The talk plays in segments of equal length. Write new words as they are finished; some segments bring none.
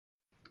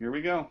Here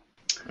we go.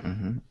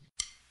 Mm-hmm.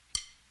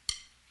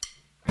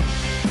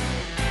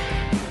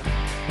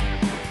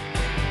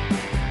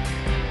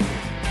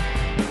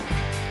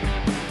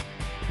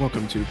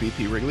 Welcome to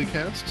BP Wrigley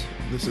Cast.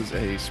 This is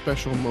a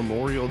special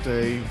Memorial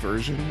Day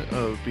version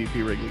of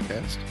BP Wrigley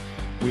Cast.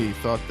 We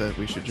thought that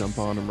we should jump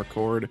on and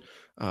record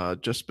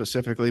just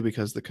specifically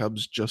because the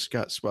Cubs just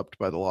got swept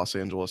by the Los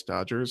Angeles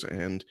Dodgers,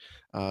 and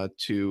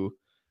to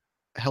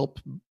help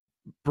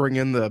bring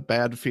in the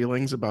bad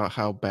feelings about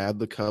how bad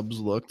the Cubs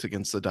looked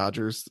against the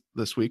Dodgers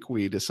this week,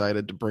 we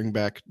decided to bring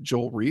back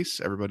Joel Reese,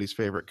 everybody's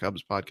favorite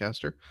Cubs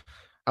podcaster.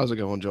 How's it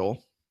going,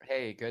 Joel?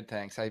 Hey, good,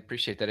 thanks. I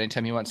appreciate that.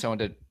 Anytime you want someone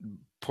to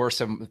throw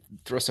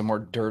some more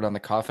dirt on the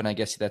coffin, I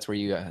guess that's where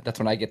you. That's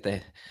when I get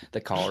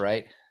the call,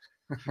 right?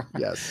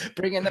 Yes.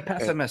 Bring in the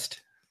pessimist.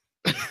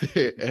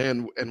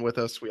 And with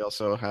us, we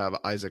also have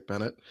Isaac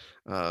Bennett.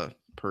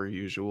 Per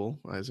usual,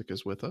 Isaac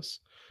is with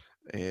us.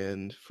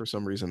 And for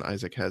some reason,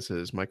 Isaac has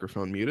his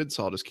microphone muted,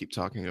 so I'll just keep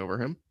talking over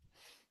him.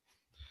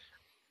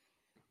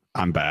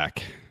 I'm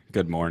back.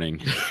 Good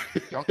morning.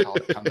 Don't call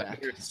it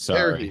comeback. Sorry.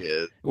 There he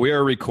is. We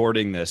are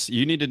recording this.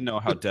 You need to know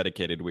how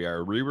dedicated we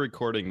are.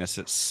 Re-recording this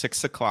at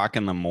 6 o'clock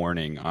in the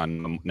morning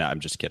on. No, I'm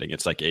just kidding.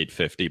 It's like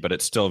 8:50, but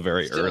it's still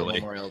very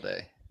early. Memorial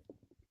Day.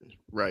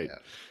 Right.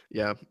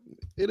 Yeah.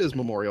 It is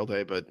Memorial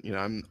Day, but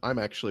I'm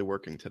actually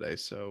working today,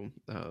 so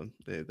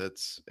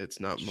it's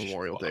not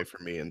Memorial Day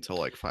for me until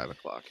like 5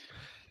 o'clock.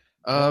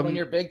 When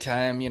you're big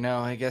time,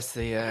 I guess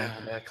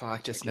the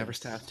clock just never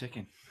stops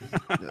ticking.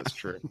 That's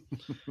true.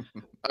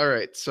 All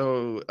right,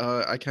 so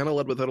I kind of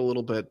led with it a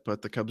little bit,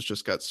 but the Cubs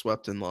just got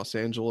swept in Los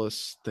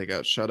Angeles. They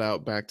got shut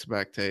out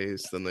back-to-back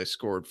days. Then they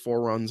scored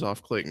 4 runs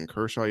off Clayton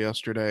Kershaw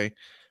yesterday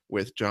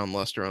with Jon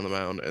Lester on the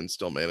mound and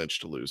still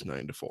managed to lose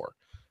 9-4.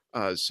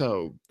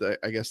 So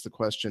I guess the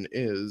question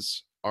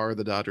is, are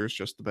the Dodgers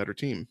just the better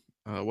team?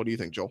 What do you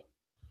think, Joel?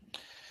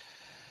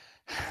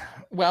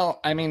 Well,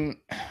 I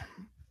mean,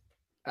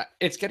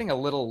 it's getting a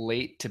little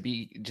late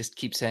to just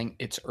keep saying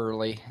it's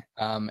early.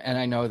 And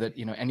I know that,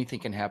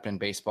 anything can happen in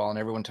baseball, and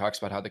everyone talks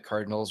about how the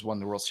Cardinals won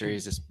the World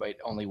Series despite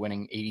only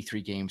winning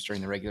 83 games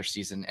during the regular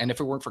season. And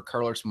if it weren't for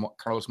Carlos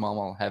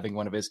Marmol having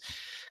one of his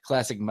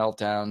classic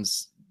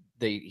meltdowns,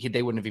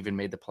 they wouldn't have even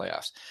made the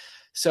playoffs.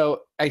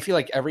 So I feel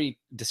like every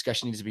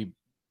discussion needs to be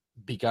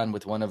begun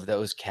with one of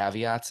those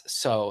caveats.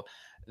 So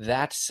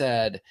that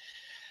said,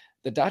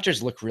 the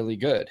Dodgers look really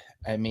good.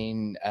 I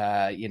mean,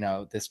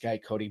 this guy,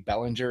 Cody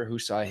Bellinger, who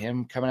saw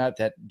him coming out,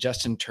 that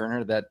Justin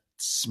Turner, that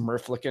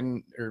Smurf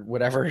looking or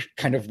whatever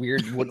kind of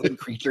weird woodland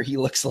creature he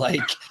looks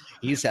like.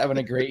 He's having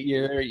a great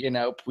year.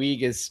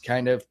 Puig is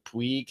kind of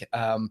Puig.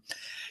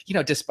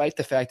 Despite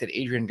the fact that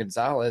Adrian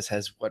Gonzalez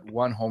has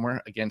one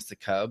homer against the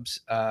Cubs,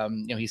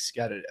 he's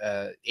got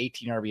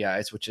 18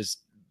 RBIs, which is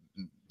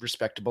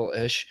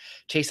respectable-ish.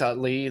 Chase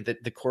Utley,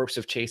 the corpse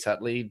of Chase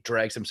Utley,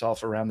 drags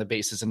himself around the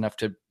bases enough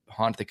to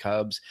haunt the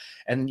Cubs.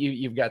 And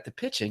you've got the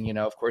pitching,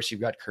 of course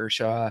you've got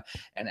Kershaw,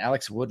 and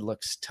Alex Wood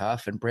looks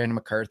tough, and Brandon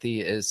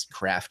McCarthy is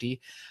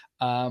crafty.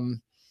 And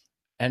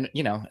then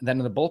in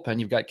the bullpen,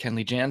 you've got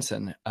Kenley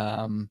Jansen,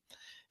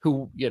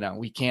 who,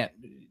 we can't,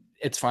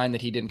 it's fine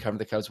that he didn't come to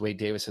the Cubs. Wade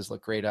Davis has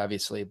looked great,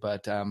 obviously,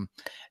 but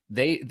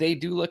they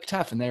do look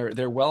tough, and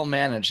they're well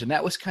managed. And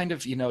that was kind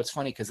of, it's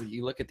funny because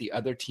you look at the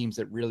other teams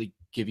that really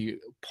give you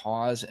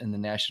pause in the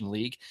National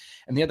League,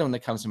 and the other one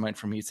that comes to mind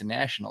for me is the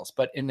Nationals.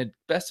 But in the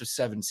best of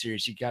 7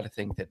 series, you got to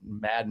think that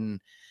Madden,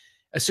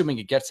 assuming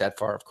it gets that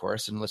far, of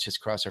course, and let's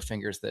just cross our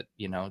fingers that,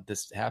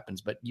 this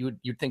happens, but you'd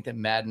think that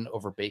Madden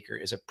over Baker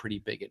is a pretty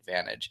big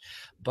advantage.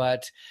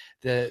 But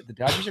the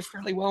Dodgers are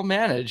fairly well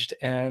managed,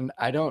 and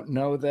I don't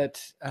know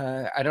that,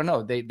 I don't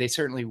know. They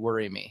certainly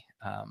worry me.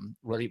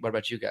 What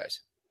about you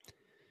guys?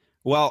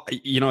 Well,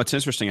 it's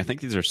interesting. I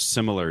think these are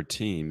similar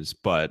teams,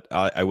 but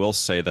I will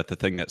say that the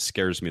thing that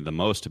scares me the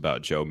most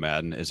about Joe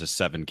Madden is a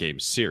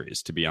 7-game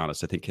series. To be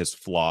honest, I think his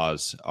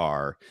flaws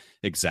are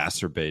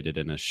exacerbated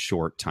in a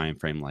short time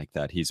frame like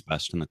that. He's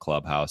best in the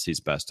clubhouse. He's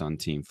best on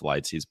team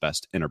flights. He's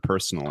best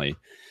interpersonally.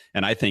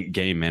 And I think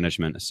game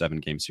management, a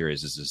 7-game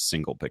series, is his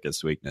single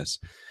biggest weakness.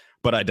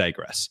 But I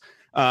digress.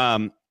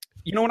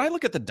 When I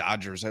look at the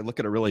Dodgers, I look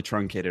at a really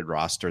truncated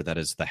roster that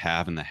is the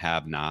have and the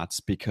have-nots,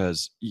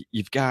 because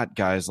you've got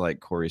guys like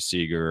Corey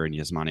Seager and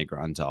Yasmani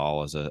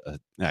Grandal as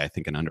I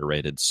think an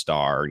underrated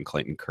star, and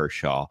Clayton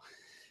Kershaw.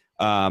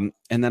 And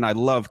then I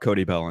love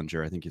Cody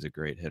Bellinger. I think he's a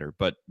great hitter.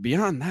 But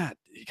beyond that,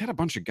 you got a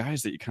bunch of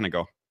guys that you kind of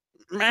go,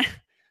 meh. I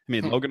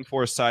mean, Logan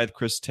Forsythe,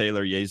 Chris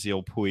Taylor,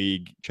 Yasiel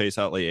Puig, Chase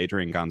Utley,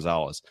 Adrian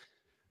Gonzalez.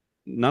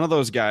 None of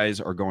those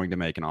guys are going to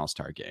make an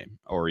all-star game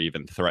or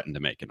even threaten to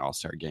make an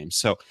all-star game.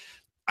 So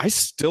I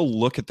still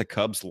look at the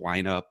Cubs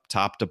lineup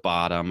top to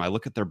bottom. I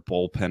look at their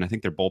bullpen. I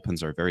think their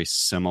bullpens are very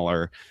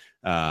similar.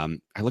 I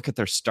look at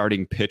their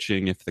starting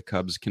pitching, if the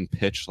Cubs can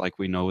pitch like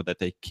we know that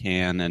they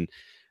can. And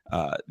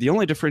the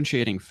only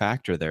differentiating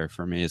factor there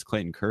for me is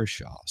Clayton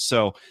Kershaw.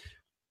 So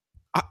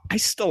I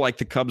still like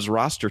the Cubs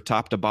roster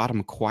top to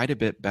bottom quite a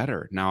bit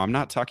better. Now, I'm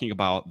not talking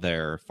about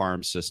their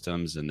farm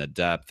systems and the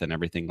depth and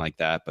everything like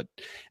that, but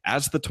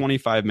as the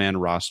 25-man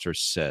roster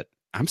sit,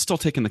 I'm still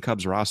taking the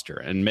Cubs roster.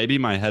 And maybe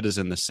my head is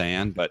in the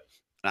sand, but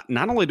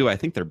not only do I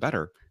think they're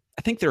better,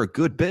 I think they're a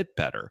good bit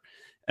better.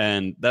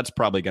 And that's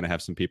probably going to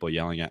have some people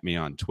yelling at me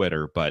on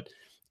Twitter, but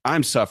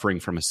I'm suffering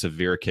from a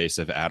severe case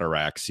of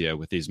ataraxia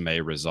with these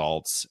May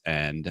results,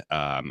 and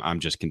I'm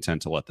just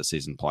content to let the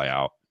season play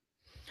out.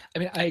 I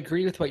mean, I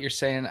agree with what you're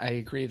saying. I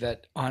agree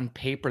that on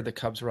paper the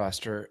Cubs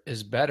roster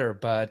is better,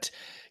 but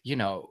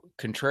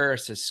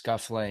Contreras is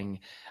scuffling.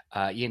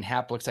 Ian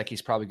Happ looks like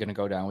he's probably going to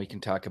go down. We can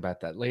talk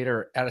about that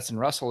later. Addison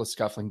Russell is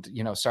scuffling.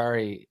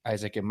 Sorry,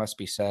 Isaac, it must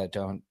be said.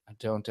 Don't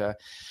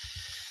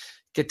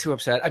get too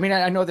upset. I mean,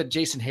 I know that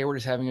Jason Hayward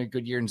is having a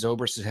good year and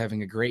Zobrist is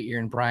having a great year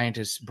and Bryant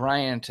is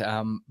Bryant.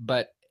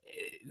 But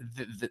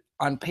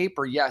on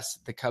paper, yes,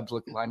 the Cubs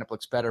lineup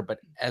looks better. But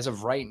as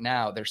of right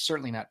now, they're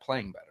certainly not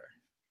playing better.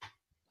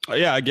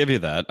 Yeah, I give you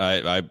that.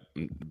 I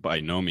by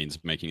no means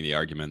making the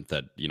argument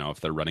that, if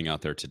they're running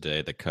out there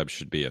today, the Cubs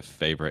should be a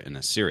favorite in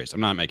a series.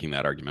 I'm not making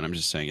that argument. I'm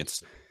just saying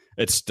it's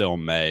still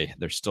May.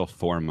 There's still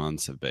 4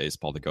 months of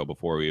baseball to go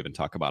before we even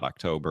talk about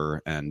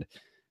October. And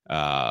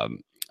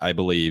I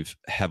believe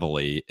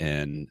heavily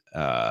in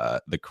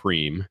the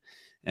cream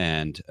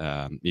and,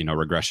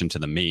 regression to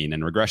the mean.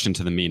 And regression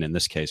to the mean in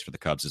this case for the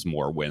Cubs is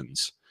more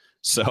wins.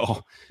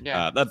 So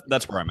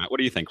that's where I'm at. What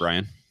do you think,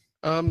 Ryan?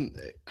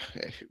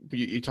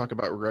 You talk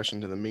about regression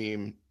to the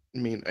mean.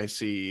 I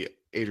see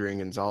Adrian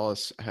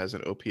Gonzalez has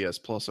an OPS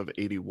plus of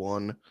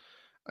 81.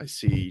 I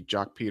see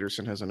Jock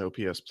Peterson has an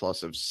OPS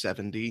plus of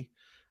 70.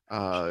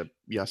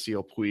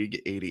 Yasiel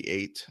Puig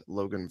 88.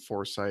 Logan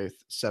Forsythe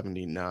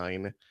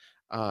 79.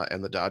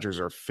 And the Dodgers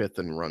are 5th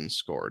in runs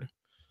scored.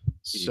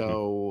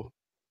 So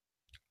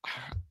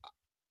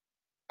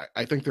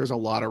I think there's a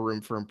lot of room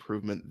for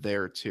improvement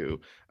there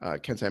too.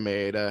 Kenta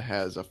Maeda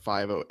has a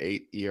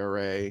 5.08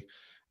 ERA.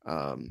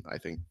 I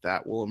think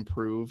that will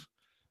improve.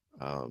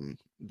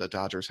 The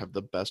Dodgers have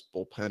the best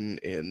bullpen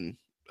in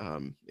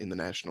the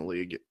National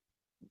League,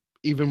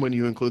 even when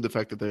you include the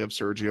fact that they have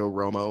Sergio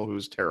Romo,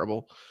 who's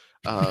terrible.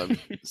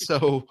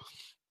 So,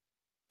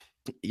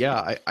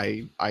 yeah,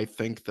 I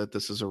think that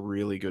this is a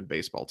really good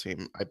baseball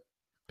team. I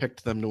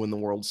picked them to win the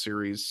World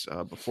Series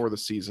before the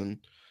season.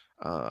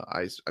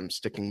 I'm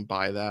sticking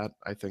by that.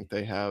 I think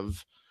they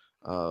have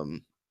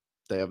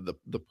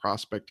the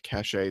prospect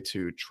cachet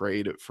to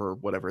trade for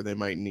whatever they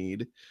might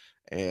need.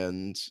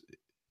 And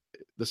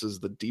this is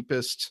the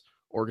deepest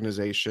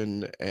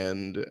organization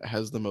and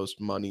has the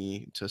most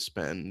money to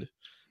spend,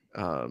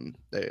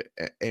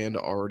 and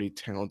already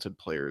talented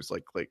players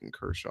like Clayton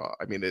Kershaw.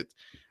 I mean,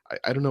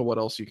 I don't know what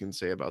else you can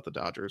say about the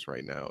Dodgers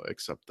right now,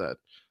 except that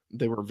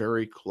they were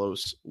very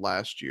close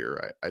last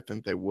year. I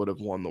think they would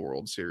have won the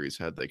World Series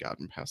had they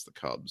gotten past the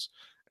Cubs.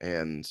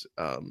 And,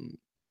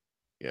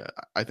 yeah,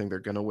 I think they're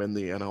going to win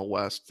the NL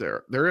West.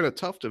 They're in a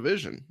tough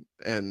division,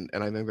 and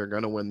I think they're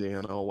going to win the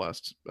NL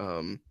West.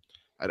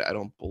 I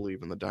don't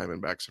believe in the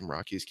Diamondbacks and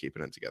Rockies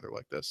keeping it together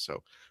like this.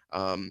 So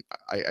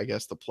I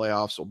guess the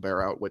playoffs will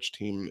bear out which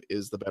team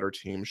is the better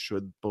team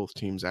should both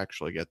teams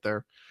actually get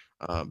there.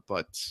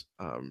 But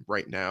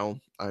right now,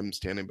 I'm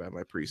standing by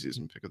my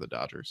preseason pick of the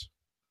Dodgers.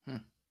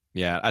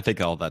 Yeah, I think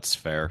all that's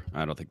fair.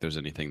 I don't think there's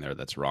anything there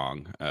that's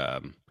wrong.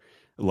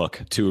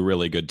 Look, two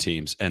really good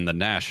teams. And the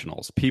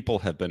Nationals, people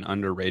have been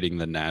underrating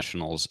the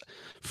Nationals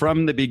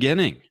from the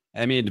beginning.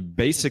 I mean,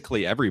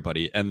 basically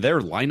everybody. And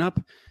their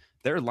lineup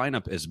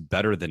is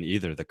better than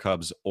either the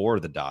Cubs or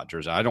the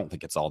Dodgers. I don't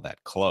think it's all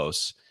that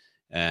close.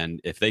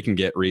 And if they can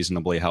get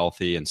reasonably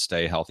healthy and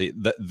stay healthy,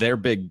 their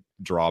big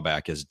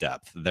drawback is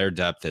depth. Their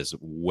depth is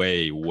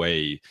way,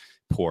 way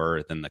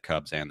poorer than the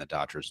Cubs and the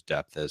Dodgers'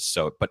 depth is.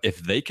 So, but if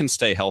they can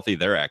stay healthy,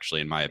 they're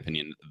actually, in my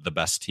opinion, the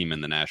best team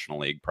in the National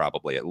League,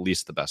 probably at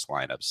least the best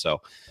lineup.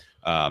 So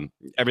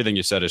everything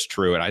you said is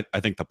true. And I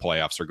think the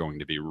playoffs are going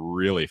to be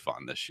really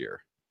fun this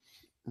year.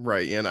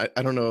 Right. And I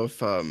don't know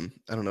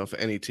if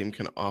any team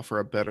can offer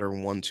a better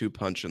 1-2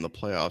 punch in the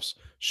playoffs,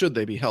 should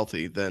they be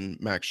healthy, than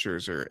Max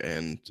Scherzer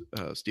and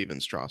Steven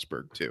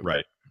Strasburg too.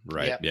 Right.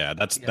 Yep. Yeah.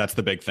 That's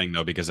the big thing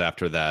though, because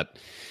after that,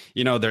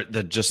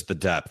 they're just the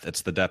depth.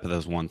 It's the depth of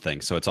those one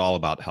thing. So it's all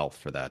about health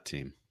for that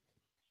team.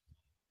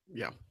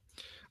 Yeah.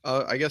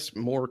 I guess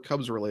more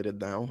Cubs related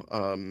now.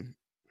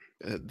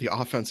 The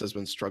offense has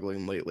been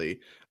struggling lately.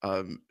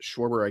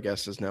 Schwarber, I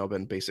guess, has now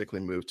been basically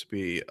moved to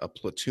be a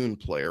platoon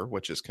player,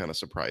 which has kind of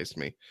surprised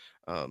me,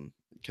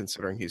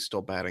 considering he's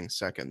still batting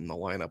second in the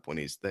lineup when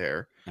he's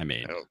there. I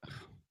mean,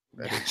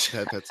 that's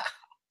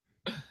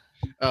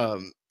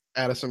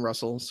Addison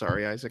Russell.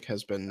 Sorry, Isaac,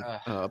 has been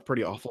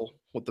pretty awful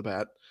with the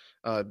bat.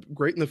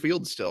 Great in the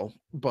field still,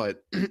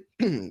 but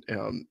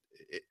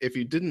if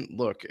you didn't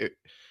look,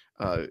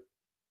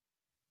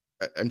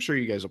 I'm sure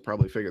you guys will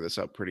probably figure this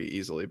out pretty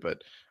easily,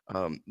 but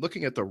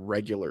looking at the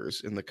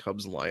regulars in the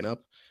Cubs lineup,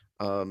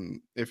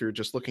 if you're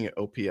just looking at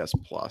OPS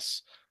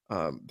plus,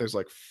 there's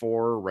like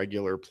 4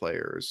 regular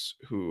players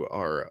who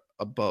are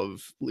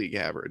above league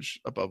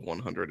average, above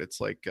 100. It's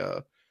like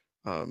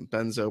Ben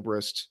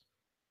Zobrist,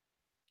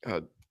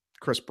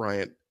 Chris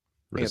Bryant,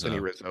 Anthony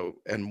Rizzo,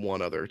 and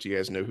one other. Do you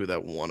guys know who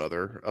that one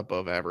other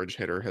above average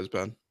hitter has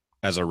been?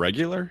 As a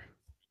regular?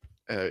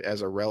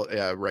 as a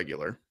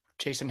regular.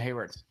 Jason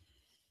Hayward.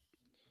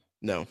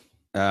 No.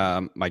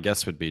 My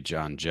guess would be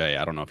John Jay.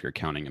 I don't know if you're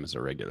counting him as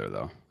a regular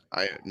though.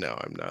 No,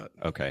 I'm not.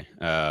 Okay.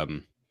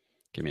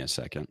 Give me a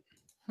second.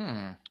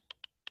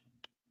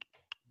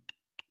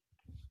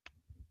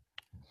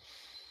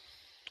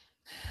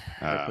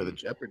 I play the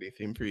Jeopardy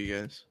theme for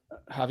you guys.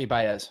 Javi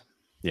Baez.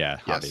 Yeah,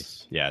 Javi.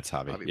 Yes. Yeah, it's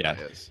Javi. Javi Yeah,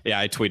 Baez. yeah.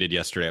 I tweeted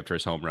yesterday after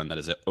his home run that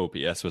his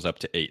OPS was up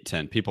to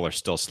 810. People are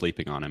still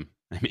sleeping on him.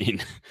 I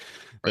mean,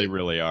 they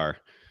really are.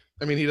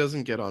 I mean, he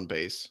doesn't get on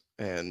base,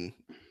 and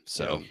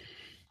so.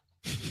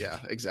 Yeah,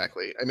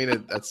 exactly. I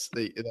mean, that's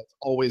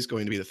always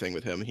going to be the thing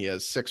with him. He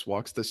has 6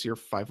 walks this year.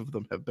 5 of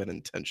them have been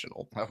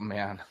intentional. Oh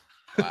man.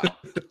 Wow.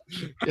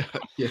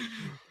 yeah.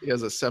 He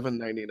has a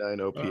 799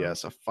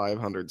 OPS, a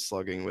 500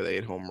 slugging with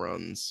 8 home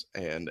runs,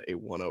 and a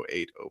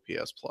 108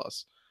 OPS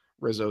plus.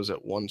 Rizzo's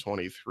at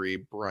 123.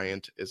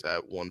 Bryant is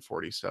at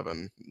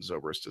 147.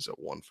 Zobrist is at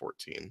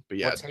 114. But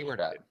yeah, what's Hayward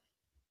at?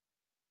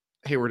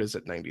 Hayward is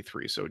at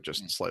 93, so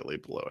just slightly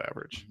below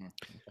average.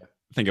 Okay.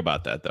 Think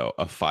about that though.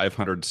 A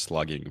 500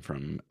 slugging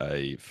from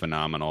a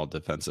phenomenal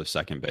defensive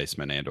second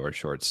baseman and or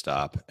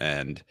shortstop,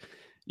 and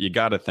you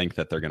got to think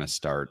that they're going to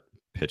start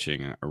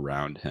pitching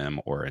around him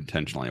or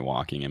intentionally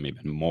walking him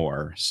even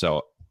more.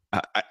 So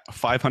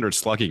 500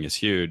 slugging is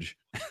huge.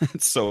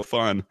 It's so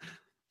fun.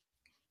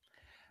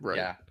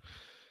 Right.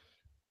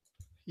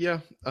 Yeah.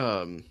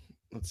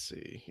 Let's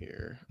see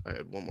here. I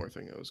had one more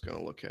thing I was going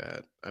to look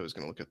at. I was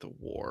going to look at the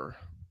WAR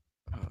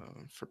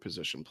for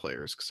position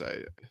players because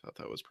I thought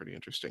that was pretty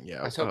interesting. Yeah.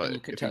 I was hoping you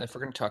could tell. If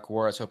we're going to talk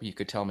WAR, I was hoping you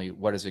could tell me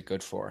what is it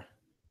good for.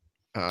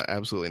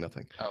 Absolutely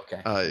nothing.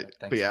 Okay.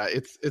 But yeah,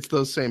 it's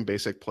those same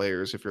basic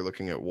players. If you're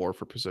looking at WAR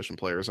for position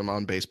players, I'm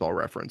on Baseball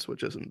Reference,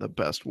 which isn't the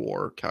best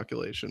WAR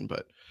calculation,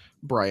 but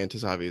Bryant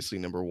is obviously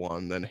number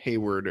 1. Then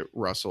Hayward,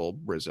 Russell,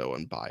 Rizzo,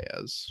 and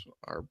Baez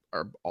are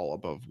all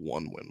above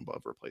 1 win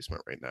above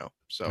replacement right now.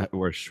 So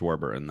where's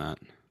Schwarber in that?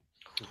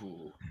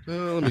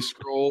 Let me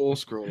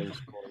scrolling.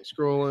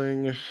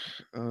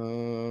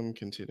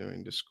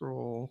 Continuing to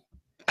scroll.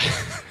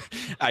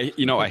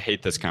 I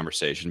hate this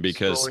conversation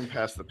because scrolling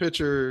past the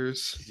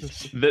pictures.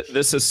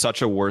 This is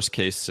such a worst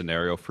case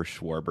scenario for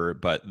Schwarber,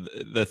 but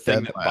the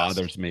thing that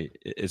bothers me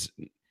is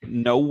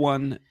no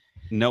one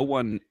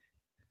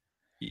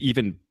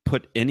even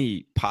put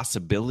any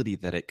possibility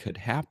that it could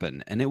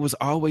happen, and it was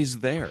always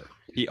there.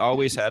 He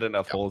always had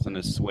enough holes in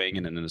his swing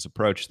and in his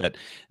approach that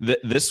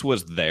this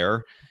was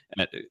there.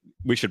 And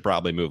we should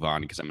probably move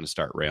on because I'm going to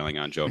start railing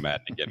on Joe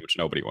Maddon again, which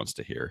nobody wants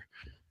to hear.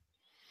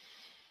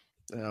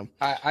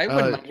 I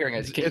wouldn't mind hearing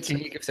it. Can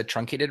you give us a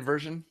truncated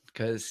version?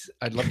 Because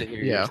I'd love to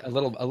hear a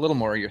little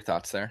more of your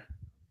thoughts there.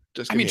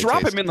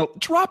 Drop him in the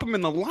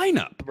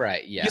lineup.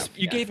 Right. Yeah.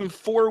 You gave him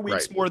 4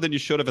 weeks more than you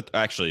should have.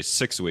 Actually,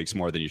 6 weeks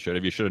more than you should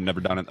have. You should have never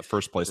done it in the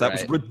first place. That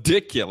was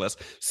ridiculous.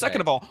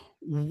 Second of all,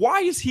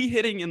 why is he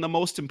hitting in the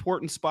most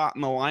important spot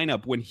in the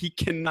lineup when he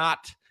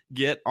cannot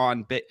get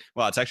on base?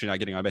 Well, it's actually not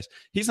getting on base.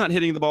 He's not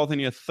hitting the ball with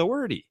any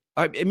authority.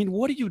 I mean,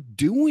 what are you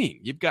doing?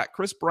 You've got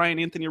Chris Bryant,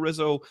 Anthony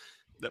Rizzo,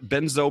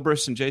 Ben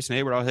Zobrist, and Jason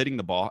Hayward all hitting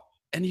the ball,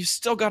 and you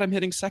still got him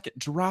hitting second.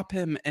 Drop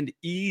him and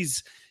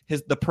ease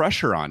the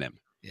pressure on him.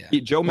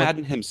 Yeah. Joe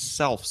Maddon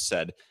himself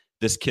said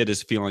this kid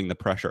is feeling the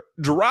pressure.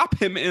 Drop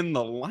him in the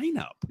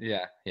lineup.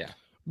 Yeah.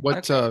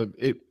 What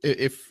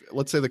if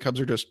let's say the Cubs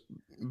are just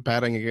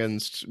batting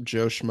against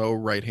Joe Schmo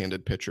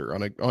right-handed pitcher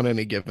on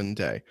any given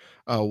day?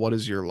 What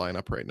is your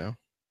lineup right now?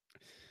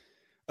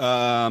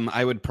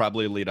 I would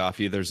probably lead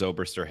off either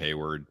Zobrist or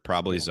Hayward.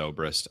 Probably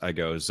Zobrist. I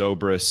go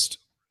Zobrist,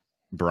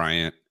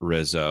 Bryant,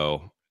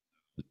 Rizzo.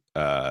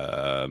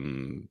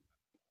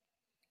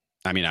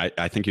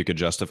 I think you could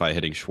justify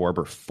hitting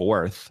Schwarber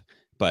 4th,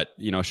 but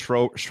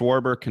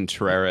Schwarber,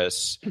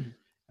 Contreras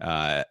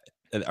are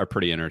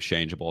pretty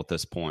interchangeable at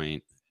this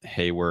point.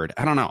 Hayward,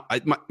 I don't know.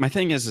 My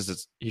thing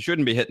is he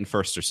shouldn't be hitting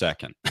 1st or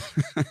 2nd.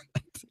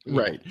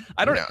 Right.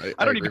 I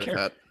don't even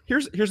care.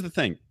 Here's the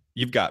thing.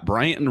 You've got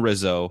Bryant and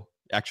Rizzo.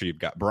 Actually, you've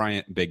got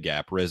Bryant, big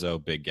gap, Rizzo,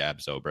 big gap,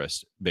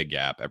 Zobrist, big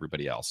gap,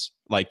 everybody else.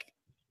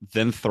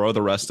 Then throw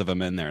the rest of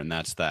them in there, and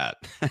that's that.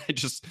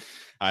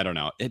 I don't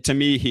know. To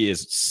me, he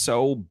is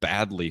so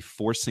badly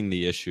forcing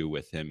the issue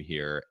with him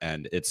here,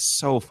 and it's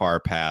so far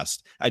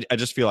past. I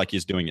just feel like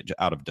he's doing it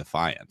out of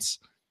defiance.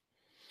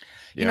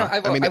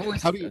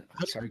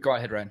 Sorry, go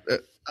ahead, Ryan.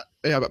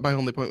 But my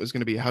only point was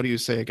going to be, how do you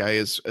say a guy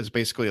is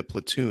basically a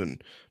platoon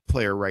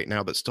player right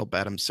now that still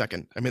bat him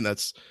second? I mean,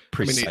 that's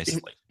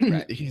precisely.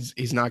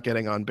 He's not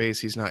getting on base.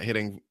 He's not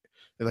hitting,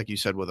 like you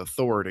said, with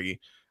authority.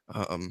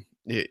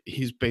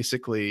 He's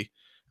basically,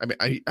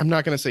 I'm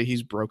not going to say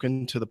he's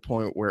broken to the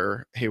point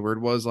where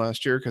Hayward was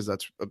last year, because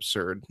that's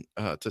absurd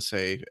to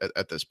say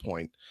at this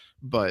point,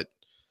 but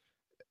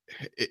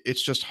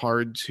it's just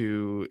hard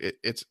to,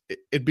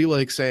 it'd be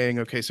like saying,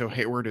 okay, so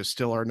Hayward is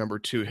still our number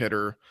 2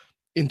 hitter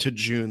into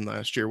June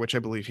last year, which I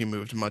believe he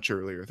moved much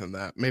earlier than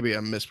that. Maybe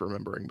I'm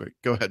misremembering, but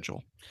go ahead,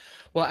 Joel.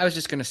 Well, I was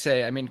just going to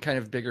say, kind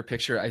of bigger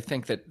picture, I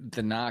think that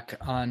the knock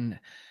on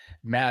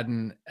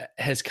Madden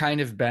has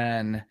kind of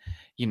been,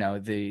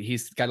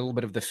 he's got a little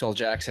bit of the Phil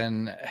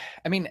Jackson.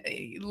 I mean,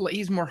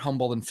 he's more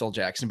humble than Phil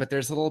Jackson, but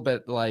there's a little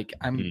bit like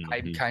I'm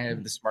kind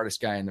of the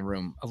smartest guy in the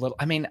room. A little.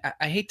 I mean,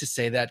 I hate to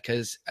say that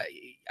because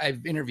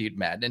I've interviewed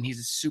Madden, and he's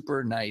a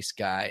super nice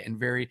guy and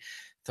very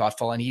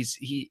thoughtful, and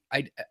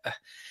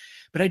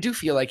but I do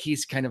feel like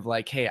he's kind of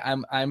like, hey,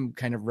 I'm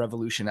kind of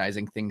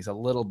revolutionizing things a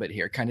little bit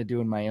here, kind of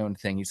doing my own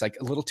thing. He's like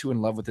a little too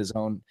in love with his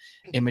own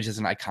image as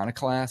an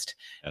iconoclast.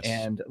 Yes.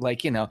 And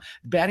like,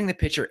 batting the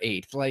pitcher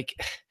eighth, like,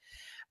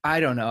 I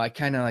don't know. I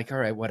kind of like, all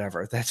right,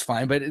 whatever, that's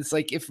fine. But it's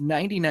like if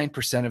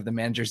 99% of the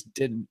managers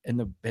in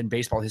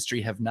baseball history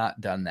have not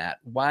done that,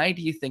 why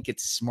do you think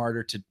it's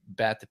smarter to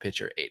bat the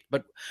pitcher eighth?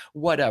 But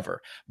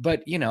whatever.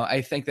 But, I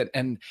think that,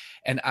 and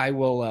I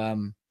will,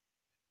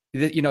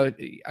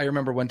 I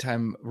remember one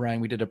time, Ryan,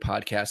 we did a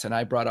podcast and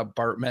I brought up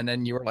Bartman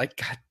and you were like,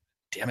 God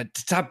damn it,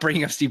 stop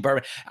bringing up Steve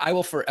Bartman. I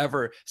will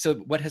forever. So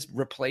what has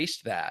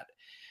replaced that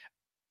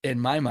in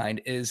my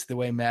mind is the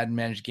way Madden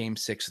managed Game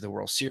 6 of the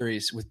World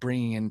Series with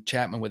bringing in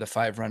Chapman with a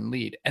 5-run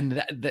lead.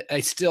 And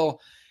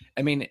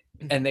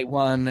and they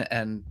won,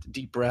 and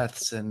deep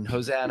breaths and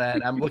Hosanna.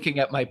 And I'm looking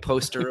at my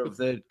poster of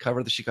the cover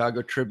of the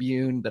Chicago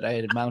Tribune that I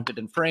had mounted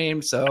and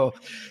framed. So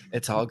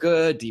it's all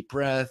good. Deep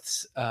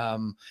breaths,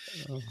 come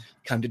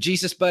to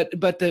Jesus. But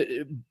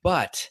the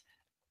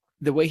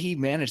way he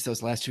managed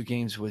those last two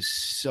games was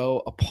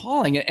so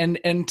appalling.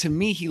 And to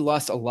me, he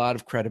lost a lot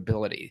of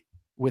credibility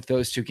with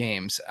those two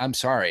games. I'm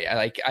sorry.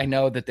 I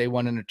know that they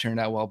won and it turned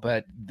out well,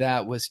 but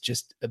that was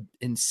just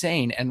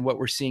insane. And what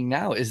we're seeing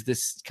now is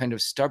this kind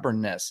of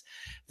stubbornness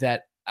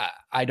that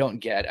I don't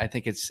get. I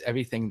think it's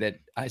everything that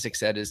Isaac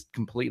said is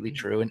completely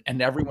true,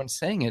 and everyone's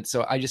saying it.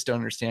 So I just don't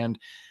understand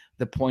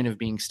the point of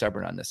being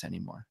stubborn on this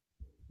anymore.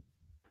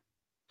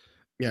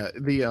 Yeah.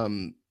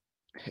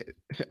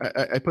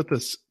 I put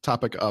this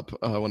topic up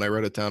when I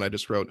wrote it down. I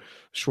just wrote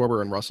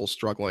Schwarber and Russell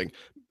struggling,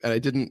 and I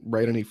didn't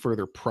write any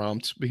further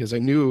prompt because I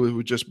knew it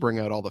would just bring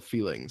out all the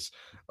feelings.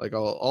 Like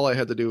all I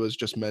had to do was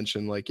just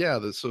mention, like, yeah,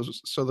 so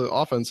the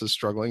offense is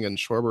struggling and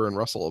Schwarber and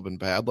Russell have been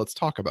bad. Let's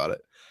talk about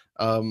it.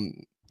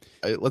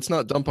 Let's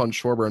not dump on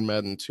Schwarber and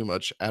Madden too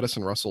much.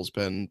 Addison Russell's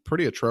been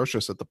pretty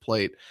atrocious at the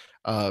plate.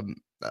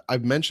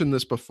 I've mentioned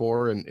this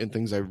before in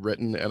things I've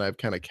written, and I've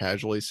kind of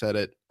casually said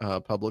it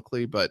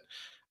publicly, but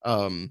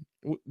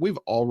we've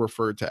all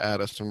referred to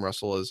Addison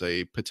Russell as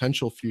a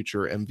potential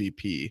future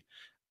MVP.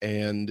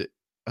 And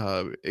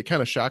it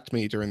kind of shocked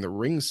me during the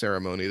ring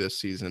ceremony this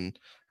season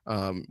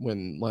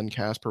when Len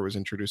Casper was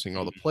introducing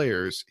all the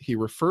players. He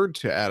referred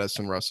to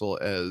Addison Russell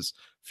as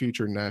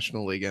future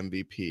National League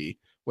MVP,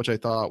 which I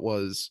thought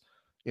was,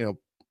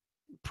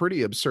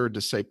 pretty absurd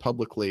to say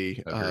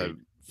publicly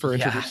for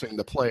introducing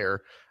the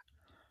player.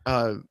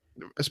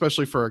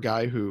 Especially for a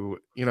guy who,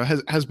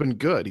 has been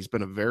good. He's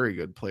been a very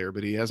good player,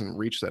 but he hasn't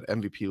reached that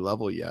MVP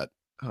level yet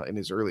in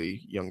his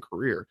early young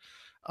career.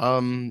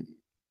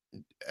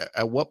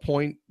 At what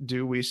point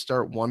do we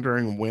start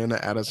wondering when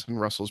Addison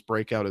Russell's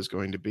breakout is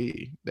going to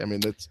be? I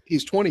mean,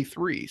 he's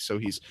 23, so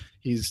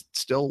he's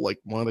still like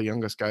one of the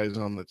youngest guys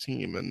on the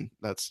team, and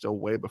that's still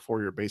way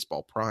before your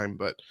baseball prime.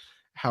 But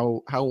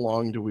how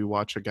long do we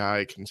watch a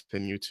guy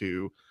continue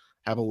to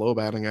have a low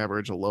batting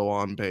average, a low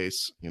on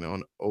base,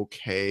 an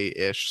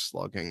okay-ish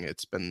slugging?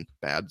 It's been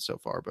bad so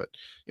far, but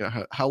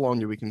how long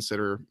do we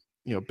consider,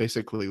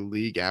 basically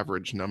league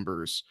average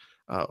numbers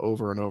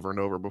over and over and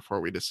over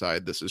before we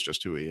decide this is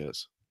just who he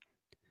is?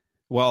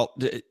 Well,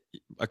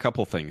 a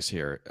couple things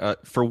here.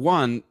 For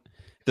one,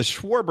 the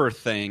Schwarber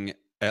thing,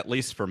 at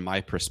least from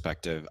my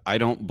perspective, I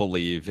don't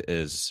believe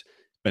is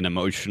an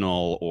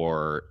emotional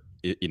or,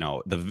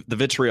 the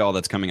vitriol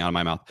that's coming out of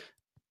my mouth.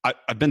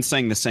 I've been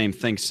saying the same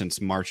thing since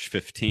March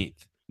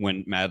 15th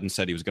when Madden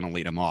said he was going to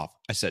lead him off.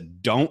 I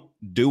said, don't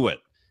do it.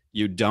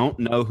 You don't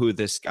know who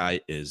this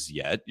guy is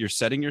yet. You're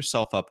setting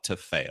yourself up to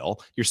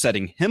fail. You're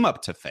setting him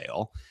up to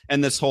fail.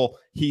 And this whole,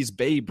 he's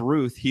Babe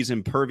Ruth, he's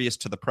impervious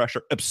to the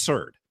pressure.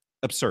 Absurd.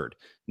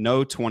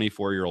 No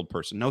 24-year-old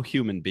person, no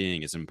human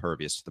being is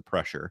impervious to the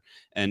pressure.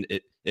 And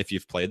if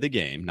you've played the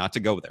game, not to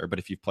go there, but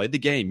if you've played the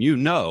game,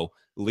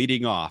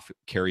 leading off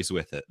carries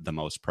with it the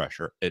most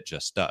pressure. It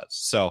just does.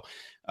 So,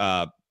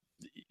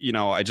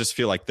 I just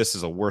feel like this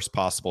is a worst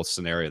possible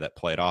scenario that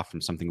played off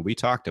from something we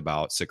talked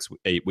about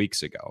 6-8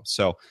 weeks ago.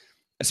 So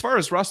as far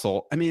as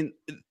Russell, I mean,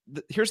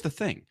 here's the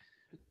thing.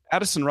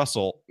 Addison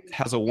Russell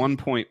has a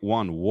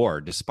 1.1 WAR,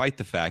 despite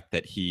the fact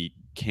that he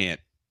can't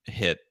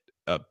hit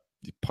a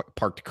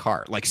parked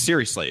car. Like,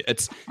 seriously,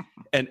 it's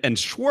and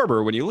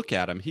Schwarber, when you look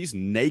at him, he's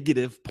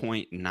negative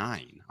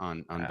 0.9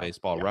 on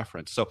Baseball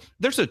Reference. So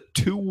there's a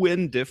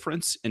 2-win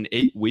difference in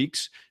 8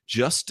 weeks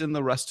just in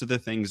the rest of the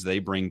things they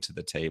bring to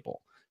the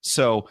table.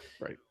 So,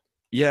 right.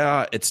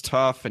 Yeah, it's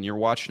tough, and you're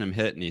watching him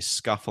hit, and he's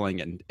scuffling,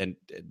 and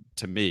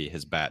to me,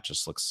 his bat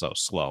just looks so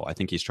slow. I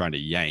think he's trying to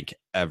yank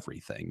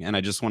everything, and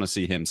I just want to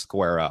see him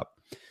square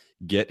up,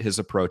 get his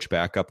approach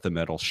back up the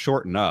middle,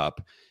 shorten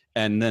up,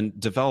 and then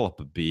develop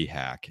a B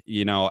hack,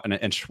 and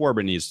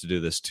Schwarber needs to do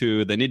this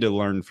too. They need to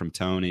learn from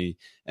Tony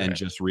and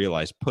just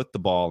realize, put the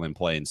ball in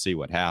play and see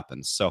what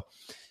happens. So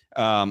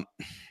Um,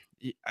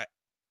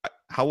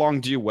 how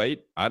long do you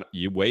wait?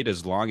 You wait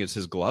as long as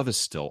his glove is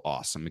still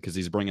awesome because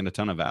he's bringing a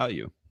ton of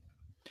value.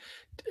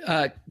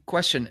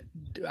 Question.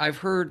 I've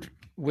heard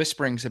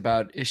whisperings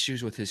about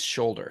issues with his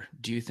shoulder.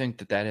 Do you think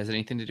that has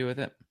anything to do with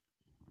it?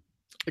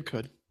 It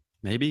could.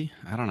 Maybe.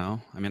 I don't know.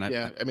 I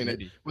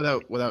mean,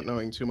 without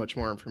knowing too much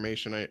more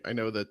information, I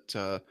know that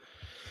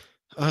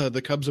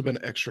the Cubs have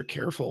been extra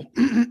careful.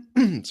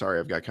 Sorry,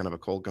 I've got kind of a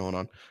cold going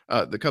on.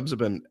 The Cubs have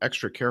been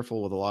extra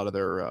careful with a lot of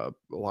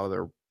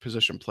their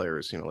position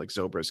players. Like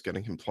Zobrist,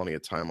 getting him plenty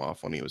of time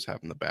off when he was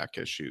having the back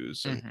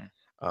issues, and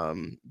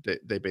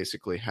they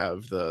basically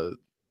have the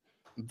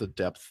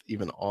depth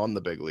even on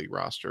the big league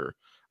roster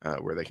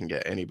where they can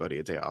get anybody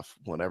a day off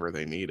whenever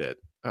they need it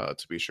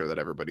to be sure that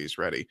everybody's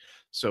ready.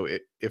 So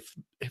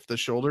if the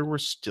shoulder were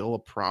still a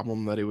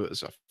problem that it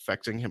was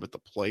affecting him at the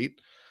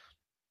plate,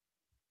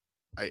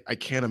 I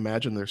can't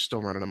imagine they're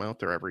still running him out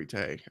there every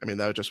day. I mean,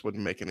 that just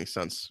wouldn't make any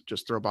sense.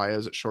 Just throw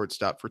Baez at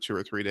shortstop for 2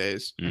 or 3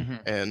 days,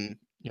 and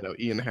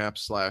Ian Happ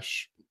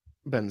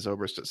 / Ben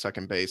Zobrist at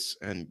second base,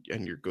 and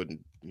you're good.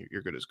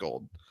 You're good as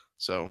gold.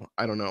 So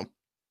I don't know,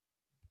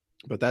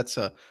 but that's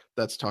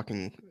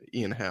talking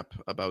Ian Happ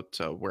about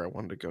where I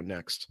wanted to go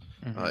next.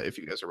 If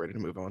you guys are ready to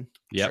move on,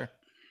 yeah. Sure.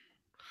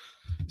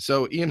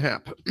 So Ian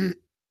Happ,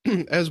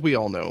 as we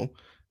all know.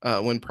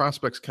 When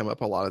prospects come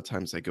up, a lot of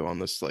times they go on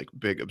this like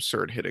big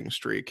absurd hitting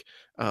streak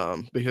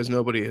because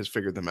nobody has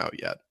figured them out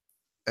yet.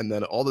 And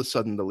then all of a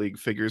sudden the league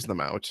figures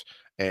them out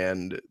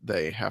and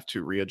they have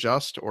to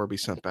readjust or be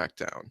sent back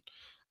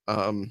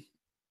down.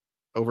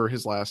 Over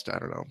his last, I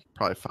don't know,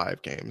 probably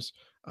 5 games,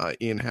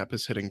 Ian Happ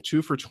is hitting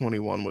 2 for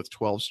 21 with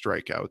 12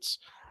 strikeouts.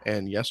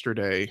 And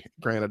yesterday,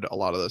 granted a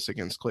lot of this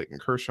against Clayton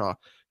Kershaw,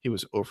 he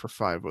was 0 for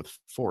 5 with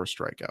 4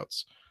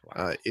 strikeouts.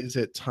 Wow. Is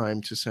it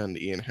time to send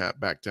Ian Happ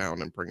back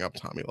down and bring up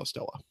Tommy La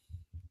Stella?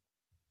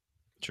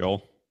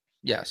 Joel?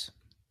 Yes.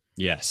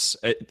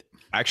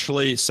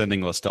 Actually,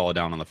 sending La Stella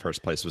down in the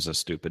first place was a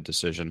stupid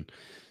decision.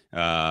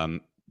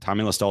 Tommy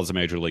La Stella is a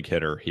major league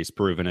hitter. He's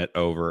proven it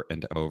over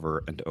and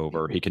over and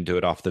over. He can do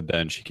it off the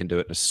bench. He can do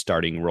it in a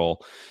starting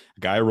role. A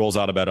guy rolls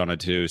out of bed on a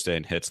Tuesday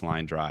and hits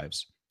line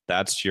drives.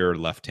 That's your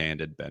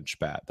left-handed bench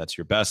bat. That's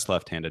your best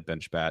left-handed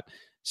bench bat.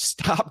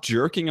 Stop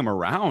jerking him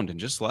around and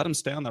just let him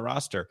stay on the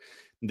roster.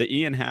 The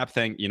Ian Happ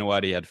thing, you know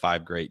what? He had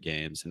 5 great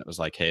games, and it was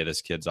like, hey,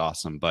 this kid's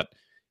awesome. But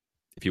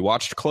if you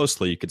watched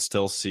closely, you could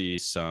still see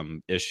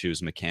some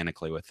issues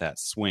mechanically with that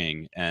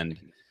swing. And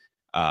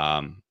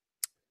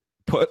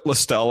put La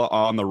Stella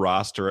on the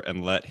roster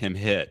and let him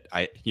hit.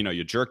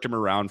 You jerked him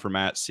around for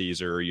Matt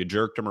Caesar. You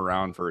jerked him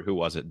around for, who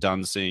was it,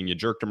 Dunsing. You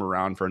jerked him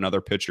around for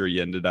another pitcher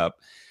you ended up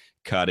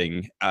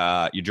cutting.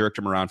 You jerked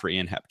him around for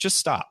Ian Happ. Just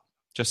stop.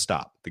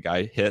 The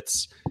guy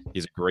hits.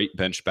 He's a great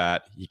bench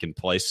bat. He can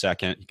play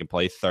second. He can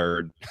play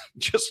third.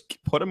 Just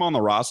put him on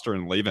the roster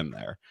and leave him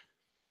there.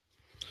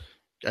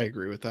 I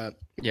agree with that.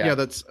 Yeah,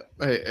 that's.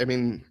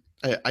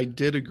 I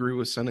did agree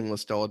with sending La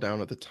Stella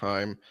down at the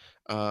time,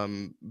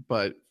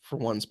 but for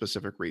one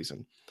specific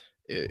reason.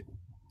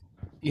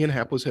 Ian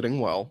Happ was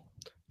hitting well,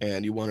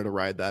 and you wanted to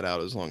ride that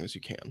out as long as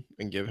you can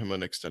and give him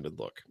an extended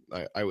look.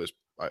 I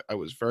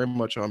was very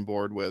much on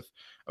board with,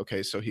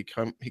 okay, so he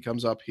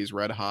comes up, he's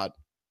red hot.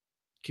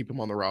 Keep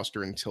him on the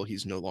roster until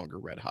he's no longer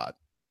red hot.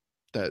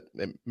 That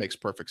it makes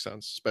perfect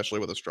sense, especially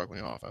with a struggling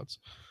offense.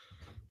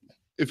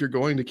 If you're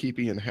going to keep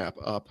Ian Happ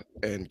up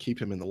and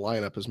keep him in the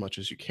lineup as much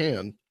as you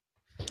can,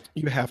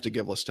 you have to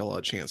give La Stella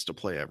a chance to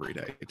play every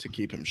day to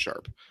keep him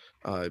sharp.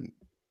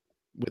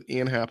 With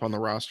Ian Happ on the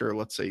roster,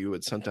 let's say you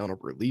had sent down a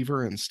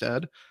reliever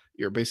instead,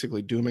 you're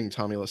basically dooming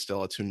Tommy La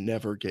Stella to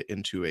never get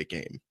into a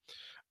game.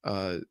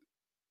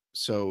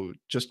 So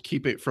just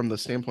keep it from the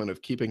standpoint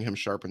of keeping him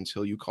sharp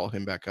until you call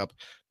him back up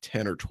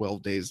 10 or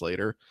 12 days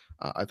later.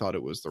 I thought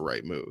it was the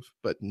right move.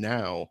 But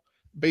now,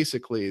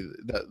 basically,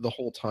 the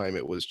whole time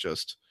it was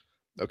just,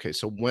 okay,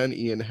 so when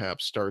Ian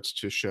Happ starts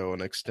to show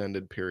an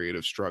extended period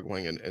of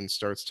struggling and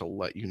starts to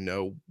let you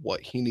know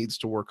what he needs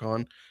to work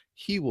on,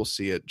 he will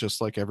see it just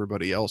like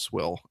everybody else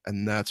will.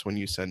 And that's when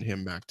you send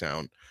him back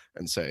down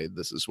and say,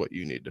 this is what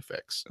you need to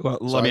fix. Well,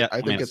 I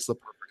think it's the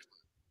perfect.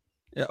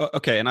 Yeah,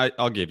 okay, and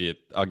I'll give you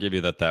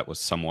that was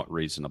somewhat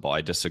reasonable.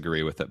 I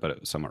disagree with it, but it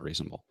was somewhat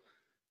reasonable.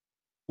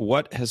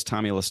 What has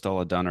Tommy La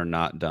Stella done or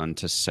not done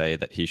to say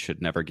that he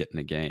should never get in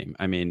a game?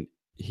 I mean,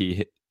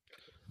 it's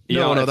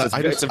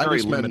a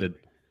very limited.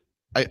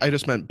 I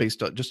just meant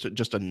based on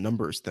just a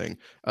numbers thing.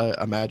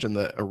 Imagine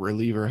that a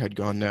reliever had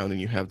gone down and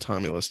you have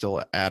Tommy La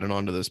Stella added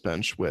onto this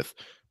bench with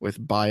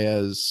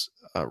Baez,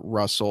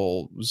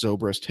 Russell,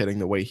 Zobrist hitting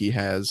the way he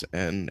has,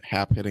 and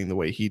Happ hitting the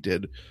way he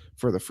did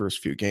for the first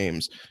few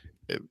games.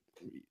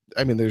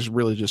 There's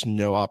really just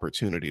no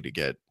opportunity to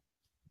get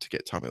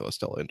Tommy La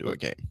Stella into a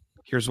game.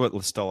 Here's what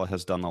La Stella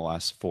has done the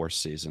last 4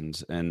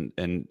 seasons,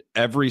 and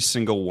every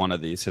single one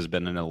of these has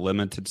been in a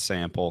limited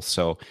sample.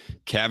 So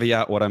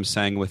caveat what I'm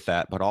saying with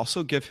that, but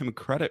also give him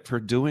credit for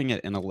doing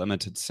it in a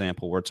limited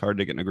sample where it's hard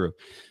to get in a groove.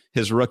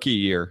 His rookie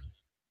year,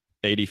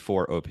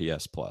 84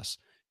 OPS plus.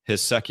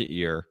 His second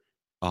year,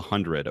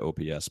 100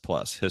 OPS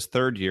plus. His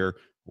third year,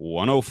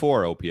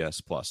 104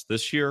 OPS plus.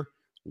 This year,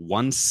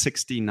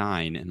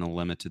 169 in a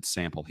limited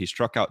sample. He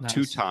struck out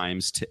 2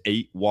 times to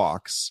 8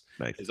 walks.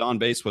 Nice. His on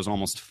base was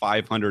almost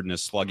 500 and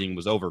his slugging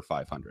was over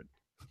 500.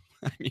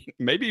 I mean,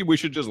 maybe we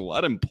should just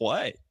let him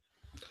play.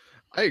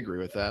 I agree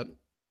with that.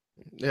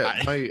 Yeah,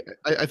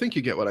 I think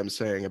you get what I'm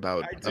saying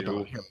about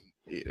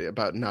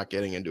not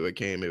getting into a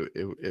game.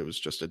 It was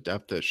just a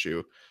depth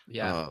issue.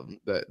 Yeah.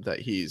 That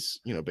he's,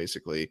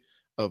 basically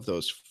of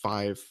those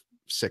 5-6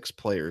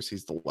 players,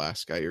 he's the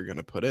last guy you're going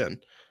to put in.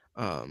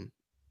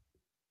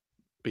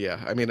 But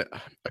yeah, I mean,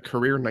 a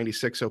career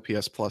 96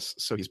 OPS plus,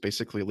 so he's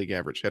basically a league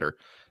average hitter,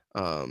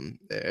 and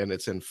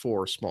it's in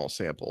 4 small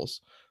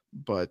samples.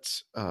 But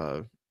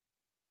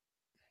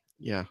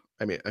yeah,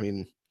 I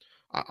mean,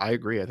 I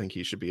agree. I think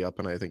he should be up,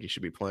 and I think he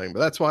should be playing. But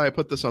that's why I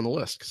put this on the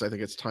list, because I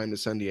think it's time to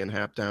send Ian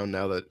Happ down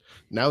now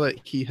that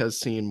he has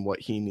seen what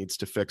he needs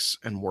to fix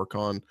and work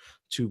on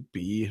to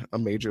be a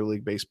Major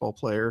League Baseball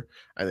player.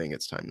 I think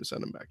it's time to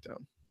send him back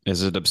down.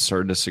 Is it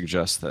absurd to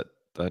suggest that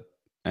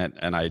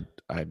and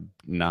I'm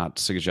not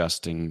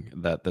suggesting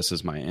that this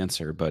is my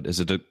answer, but is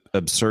it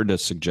absurd to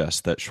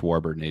suggest that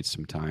Schwarber needs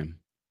some time?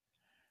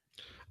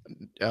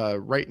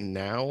 Right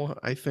now,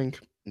 I think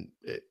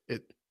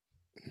it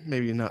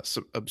maybe not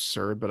so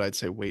absurd, but I'd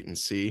say wait and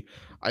see.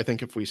 I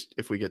think if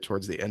we get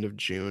towards the end of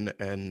June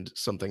and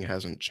something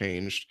hasn't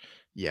changed,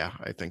 yeah,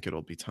 I think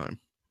it'll be time.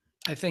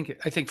 I think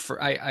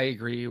I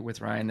agree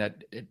with Ryan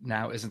that it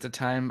now isn't the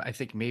time. I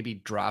think maybe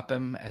drop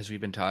him, as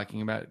we've been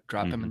talking about,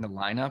 him in the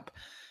lineup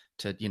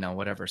to,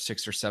 whatever,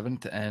 6th or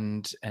 7th,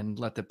 and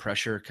let the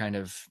pressure kind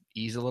of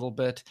ease a little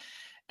bit,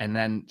 and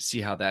then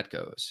see how that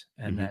goes.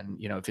 And then,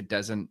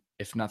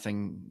 if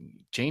nothing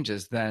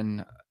changes,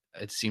 then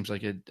it seems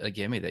like a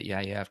gimme that, you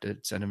have to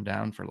send him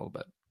down for a little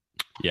bit.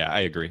 Yeah,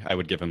 I agree. I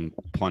would give him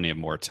plenty of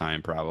more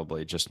time,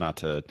 probably, just not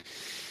to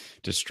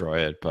destroy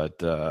it.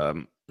 But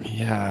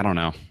yeah, I don't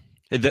know.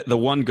 The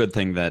one good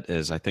thing that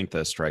is, I think the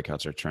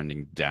strikeouts are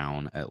trending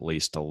down at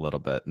least a little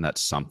bit, and that's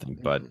something.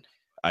 But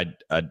I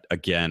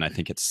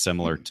think it's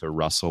similar to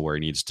Russell, where he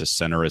needs to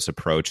center his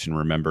approach and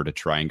remember to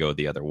try and go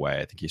the other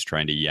way. I think he's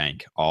trying to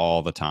yank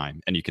all the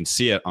time, and you can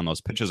see it on those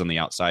pitches on the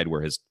outside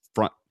where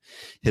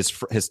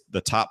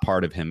the top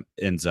part of him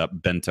ends up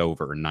bent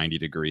over 90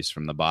 degrees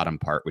from the bottom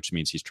part, which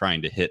means he's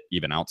trying to hit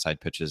even outside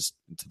pitches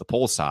to the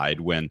pull side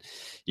when,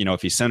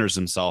 if he centers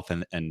himself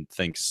and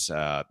thinks,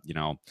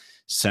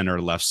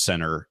 center, left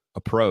center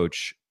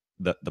approach,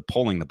 the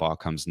pulling the ball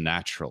comes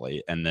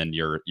naturally, and then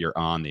you're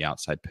on the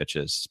outside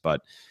pitches.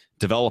 But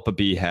develop a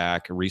B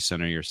hack,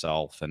 recenter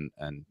yourself,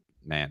 and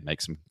man,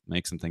 make some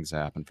things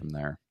happen from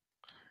there.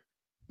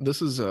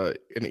 This is an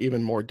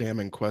even more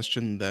damning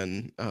question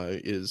than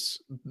is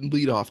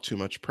lead off too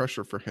much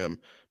pressure for him.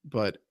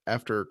 But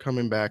after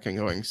coming back and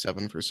going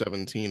 7 for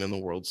 17 in the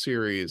World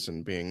Series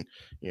and being,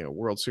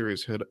 World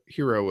Series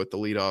hero with the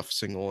leadoff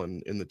single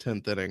in the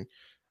 10th inning,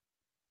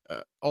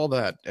 all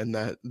that and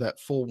that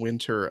full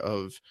winter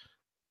of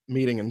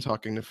meeting and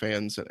talking to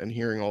fans and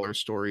hearing all their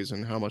stories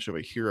and how much of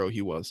a hero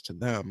he was to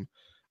them,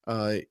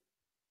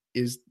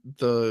 is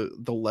the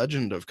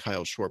legend of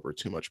Kyle Schwarber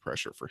too much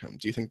pressure for him?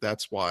 Do you think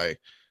that's why,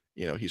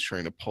 he's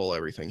trying to pull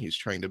everything? He's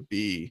trying to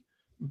be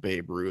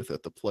Babe Ruth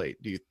at the plate.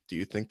 Do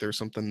you think there's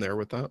something there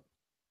with that?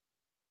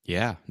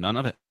 Yeah, none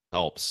of it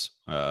helps.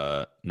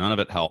 None of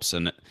it helps.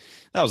 And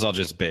that was all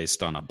just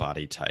based on a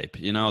body type.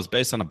 It was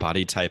based on a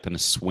body type and a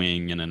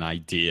swing and an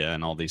idea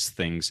and all these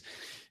things.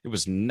 It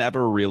was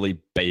never really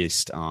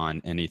based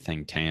on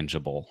anything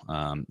tangible.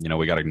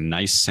 We got a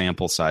nice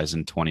sample size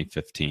in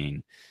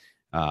 2015.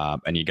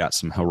 And you got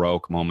some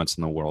heroic moments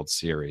in the World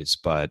Series,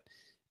 but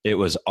it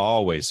was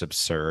always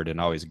absurd and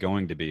always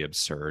going to be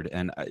absurd.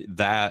 And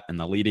that and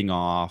the leading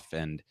off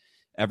and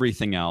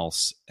everything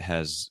else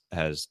has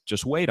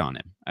just weighed on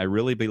him. I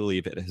really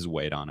believe it has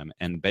weighed on him.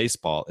 And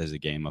baseball is a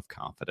game of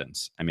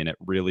confidence. I mean, it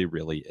really,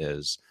 really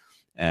is.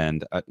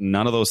 And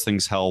none of those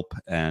things help.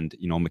 And,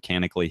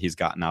 mechanically he's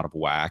gotten out of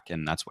whack,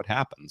 and that's what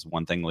happens.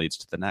 One thing leads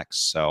to the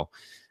next. So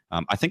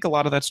I think a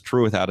lot of that's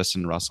true with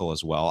Addison Russell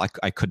as well.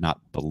 I could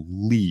not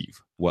believe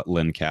what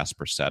Len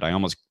Kasper said. I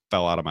almost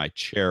fell out of my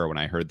chair when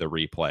I heard the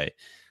replay.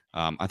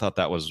 I thought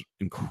that was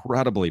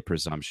incredibly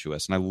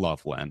presumptuous, and I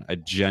love Len. I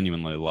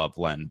genuinely love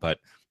Len, but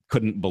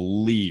couldn't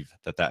believe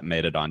that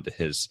made it onto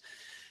his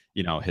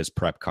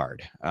prep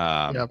card.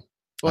 Yeah.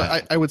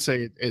 Well, I would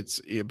say it's,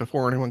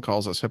 before anyone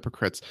calls us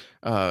hypocrites,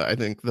 I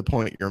think the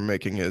point you're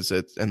making and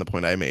the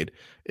point I made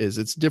is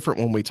it's different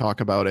when we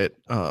talk about it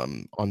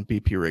on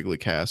BP Wrigley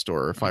Cast,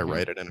 or if I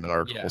write it in an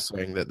article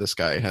saying that this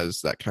guy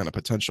has that kind of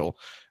potential,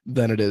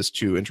 than it is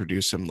to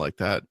introduce him like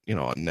that,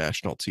 on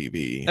national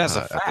TV as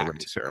a at the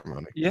ring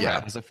ceremony.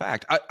 Yeah, as a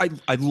fact.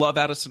 I love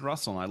Addison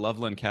Russell and I love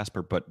Len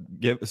Kasper, but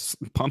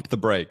pump the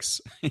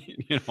brakes.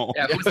 Yeah, who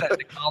was that?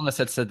 The columnist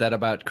that said that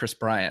about Chris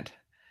Bryant.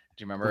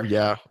 Do you remember?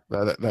 Yeah,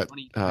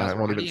 I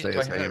won't even say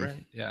his name.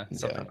 Right? Yeah,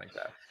 something like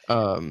that.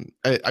 I'm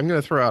going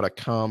to throw out a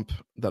comp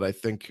that I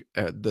think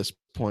at this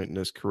point in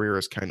his career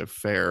is kind of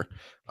fair.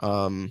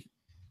 The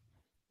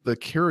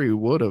Kerry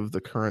Wood of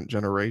the current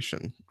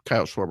generation,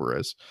 Kyle Schwarber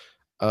is.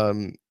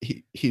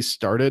 He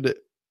started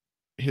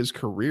his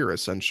career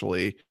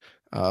essentially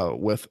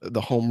with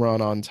the home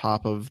run on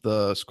top of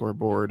the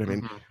scoreboard.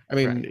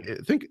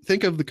 Right.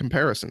 Think of the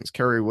comparisons.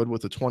 Kerry Wood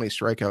with a 20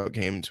 strikeout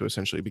game to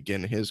essentially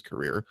begin his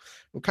career.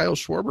 Well, Kyle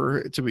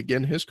Schwarber to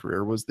begin his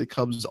career was the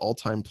Cubs'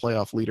 all-time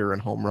playoff leader in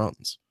home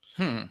runs.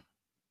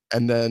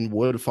 And then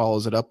Wood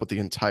follows it up with the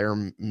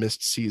entire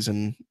missed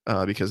season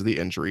because of the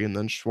injury. And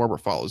then Schwarber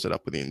follows it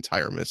up with the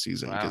entire missed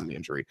season because of the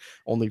injury,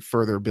 only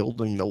further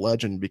building the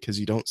legend because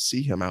you don't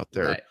see him out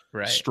there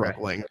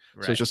struggling.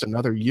 Right. So it's just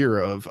another year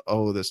of,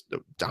 this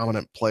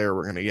dominant player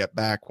we're going to get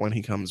back when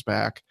he comes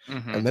back.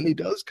 And then he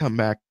does come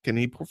back and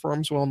he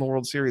performs well in the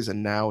World Series.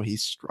 And now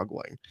he's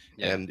struggling.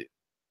 Yeah. And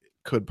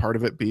could part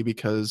of it be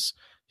because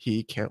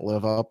he can't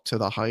live up to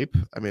the hype?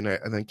 I mean, I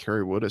think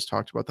Kerry Wood has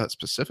talked about that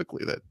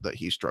specifically, that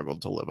he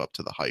struggled to live up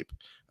to the hype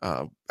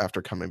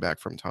after coming back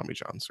from Tommy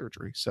John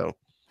surgery. So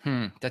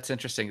that's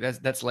interesting.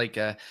 That's like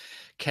a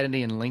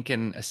Kennedy and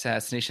Lincoln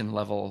assassination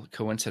level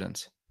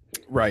coincidence.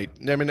 Right.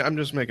 I mean, I'm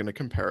just making a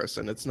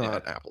comparison. It's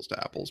not apples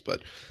to apples,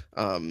 but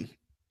I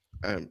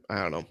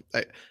don't know.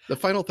 The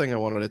final thing I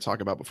wanted to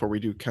talk about before we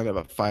do kind of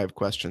a 5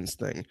 questions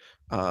thing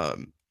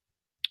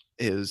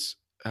is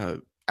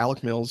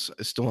Alec Mills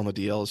is still on the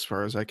DL as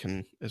far as I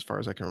can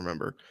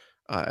remember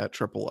at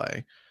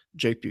AAA.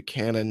 Jake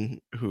Buchanan,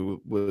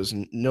 who was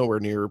nowhere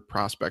near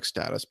prospect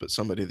status, but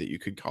somebody that you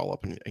could call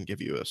up and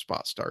give you a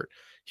spot start,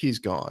 he's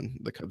gone.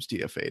 The Cubs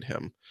DFA'd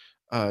him.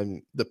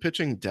 The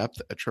pitching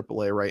depth at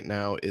AAA right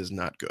now is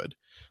not good.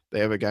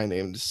 They have a guy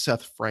named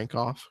Seth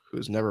Frankoff,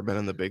 who's never been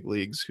in the big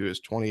leagues, who is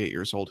 28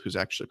 years old, who's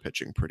actually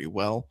pitching pretty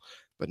well,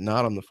 but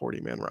not on the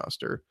 40-man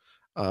roster.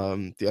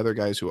 The other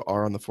guys who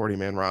are on the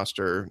 40-man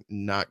roster,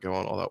 not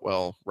going all that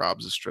well. Rob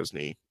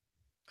Zastryzny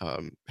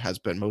has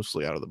been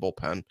mostly out of the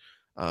bullpen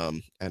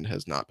and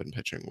has not been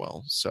pitching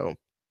well. So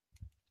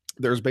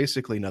there's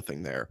basically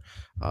nothing there.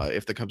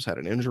 If the Cubs had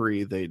an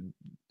injury, they'd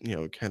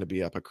kind of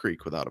be up a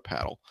creek without a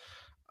paddle.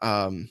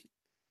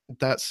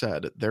 That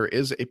said, there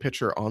is a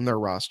pitcher on their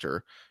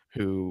roster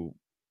who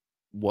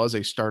was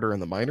a starter in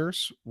the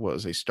minors,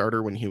 was a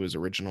starter when he was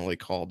originally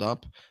called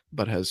up,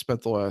 but has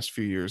spent the last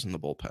few years in the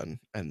bullpen,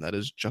 and that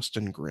is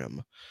Justin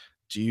Grimm.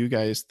 Do you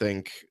guys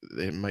think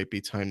it might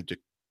be time to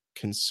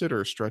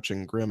consider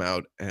stretching Grimm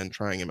out and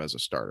trying him as a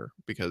starter?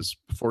 Because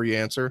before you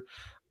answer,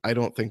 I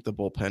don't think the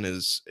bullpen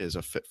is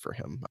a fit for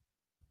him.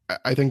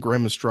 I think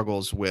Grimm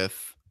struggles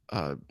with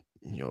the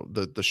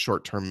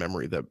short-term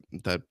memory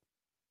that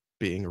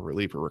being a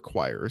reliever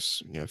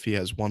requires. If he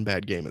has one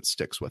bad game, it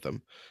sticks with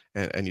him,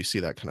 and you see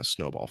that kind of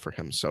snowball for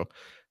him. So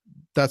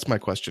that's my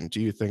question.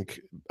 Do you think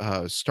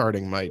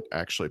starting might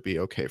actually be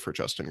okay for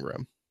Justin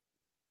Grimm?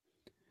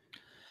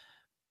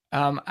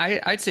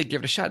 I'd say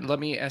give it a shot. Let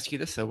me ask you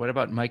this though: what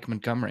about Mike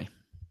Montgomery?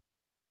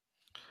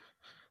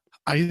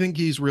 I think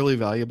he's really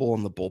valuable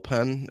in the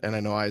bullpen, and I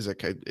know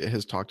Isaac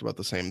has talked about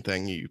the same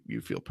thing. You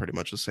feel pretty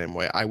much the same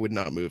way. I would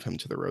not move him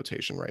to the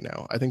rotation right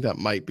now. I think that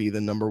might be the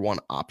number one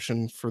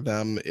option for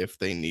them if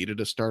they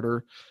needed a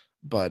starter,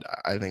 but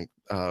I think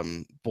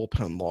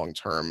bullpen long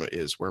term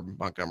is where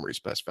Montgomery's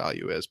best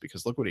value is,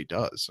 because look what he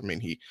does. I mean,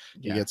 he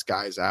gets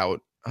guys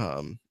out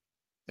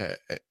at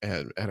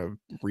a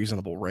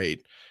reasonable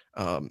rate,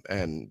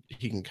 and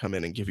he can come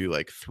in and give you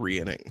like 3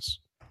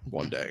 innings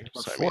one day.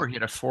 He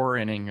had a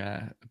 4-inning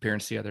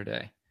appearance the other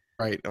day,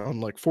 right, on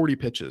like 40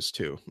 pitches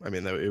too. I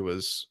mean, it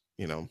was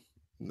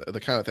the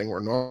kind of thing where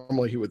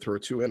normally he would throw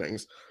 2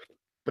 innings,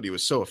 but he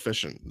was so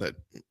efficient that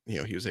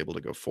he was able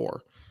to go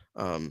 4.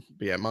 But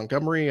yeah,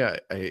 Montgomery,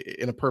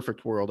 in a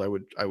perfect world, I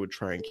would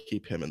try and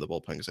keep him in the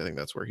bullpen because I think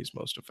that's where he's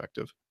most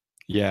effective.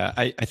 Yeah,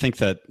 I think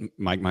that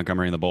Mike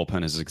Montgomery in the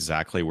bullpen is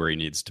exactly where he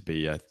needs to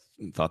be. I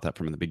thought that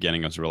from the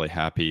beginning. I was really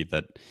happy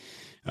that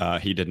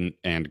he didn't,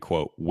 and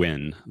quote,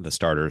 win the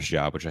starter's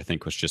job, which I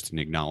think was just an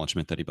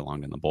acknowledgement that he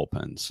belonged in the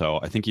bullpen. So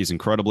I think he's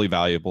incredibly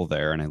valuable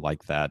there, and I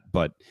like that.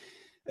 But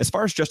as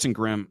far as Justin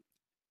Grimm,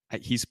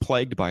 he's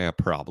plagued by a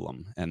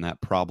problem, and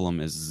that problem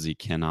is he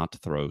cannot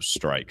throw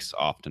strikes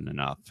often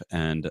enough.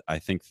 And I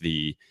think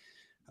the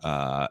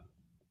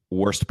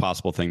worst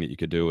possible thing that you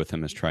could do with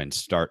him is try and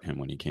start him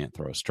when he can't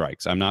throw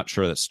strikes. I'm not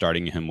sure that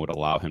starting him would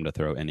allow him to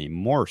throw any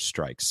more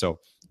strikes. So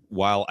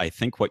while I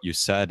think what you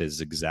said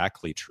is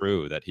exactly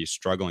true, that he's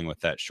struggling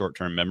with that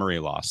short-term memory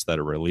loss that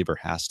a reliever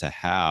has to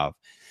have,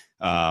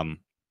 I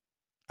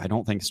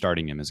don't think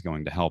starting him is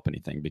going to help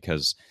anything,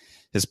 because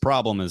his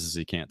problem is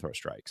he can't throw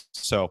strikes.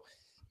 So,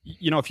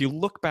 if you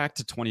look back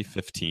to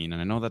 2015,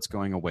 and I know that's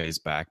going a ways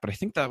back, but I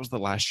think that was the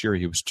last year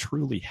he was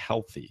truly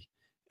healthy.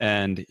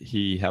 And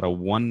he had a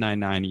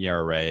 1.99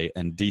 ERA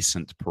and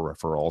decent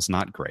peripherals,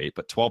 not great,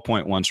 but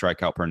 12.1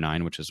 strikeout per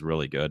 9, which is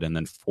really good, and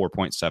then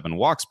 4.7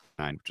 walks per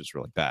 9, which is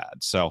really bad.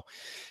 So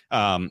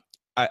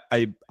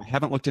I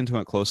haven't looked into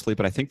it closely,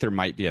 but I think there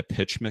might be a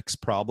pitch mix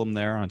problem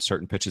there. On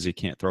certain pitches he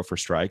can't throw for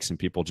strikes, and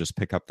people just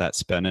pick up that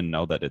spin and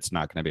know that it's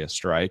not going to be a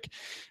strike.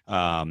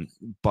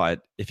 But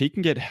if he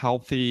can get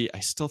healthy, I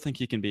still think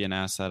he can be an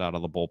asset out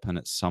of the bullpen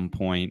at some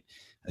point.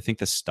 I think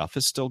the stuff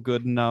is still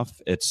good enough.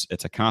 It's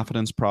a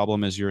confidence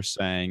problem, as you're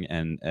saying,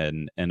 and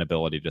an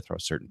inability to throw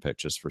certain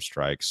pitches for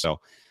strikes. So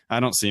I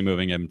don't see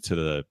moving him to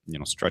the,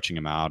 stretching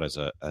him out as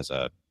a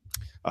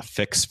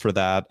fix for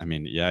that. I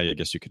mean, yeah, I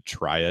guess you could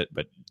try it,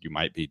 but you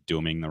might be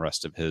dooming the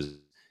rest of his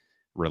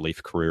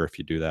relief career if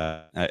you do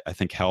that. I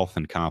think health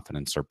and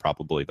confidence are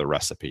probably the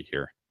recipe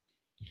here.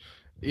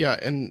 Yeah,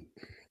 and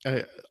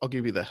I'll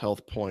give you the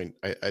health point.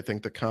 I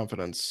think the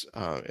confidence,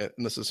 and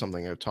this is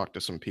something I've talked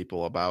to some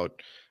people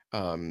about.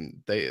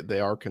 They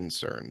are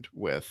concerned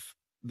with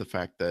the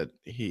fact that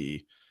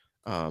he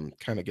kind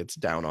of gets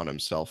down on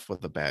himself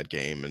with a bad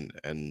game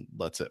and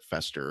lets it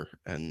fester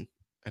and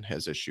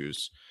has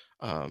issues.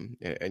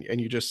 And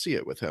you just see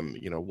it with him.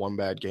 One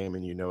bad game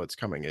and it's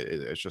coming.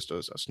 It's just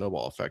a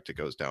snowball effect. It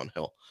goes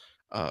downhill.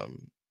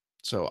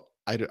 So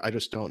I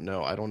just don't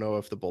know. I don't know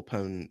if the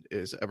bullpen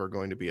is ever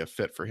going to be a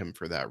fit for him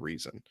for that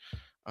reason.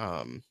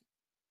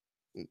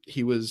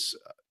 He was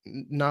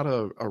not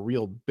a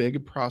real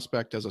big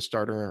prospect as a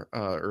starter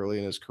early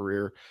in his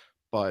career,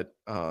 but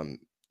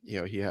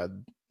he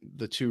had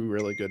the 2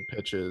 really good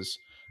pitches,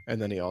 and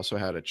then he also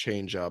had a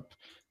changeup.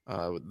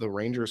 The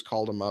Rangers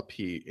called him up.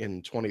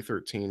 In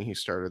 2013, he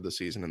started the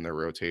season in their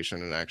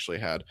rotation and actually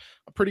had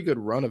a pretty good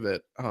run of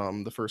it.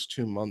 The first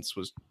 2 months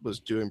was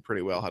doing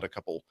pretty well. Had a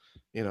couple,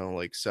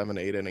 like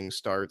 7-8 inning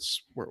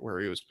starts where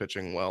he was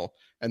pitching well,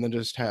 and then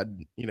just had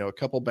a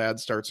couple bad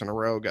starts in a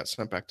row. Got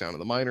sent back down to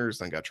the minors,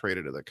 then got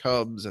traded to the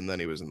Cubs, and then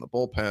he was in the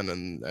bullpen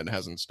and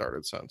hasn't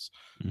started since.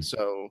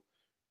 So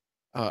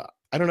I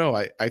don't know.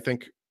 I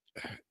think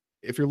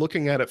if you're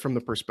looking at it from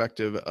the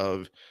perspective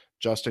of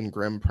Justin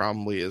Grimm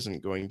probably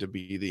isn't going to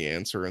be the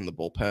answer in the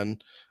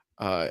bullpen,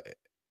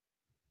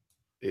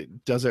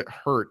 does it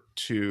hurt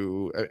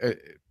to,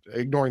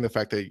 ignoring the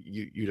fact that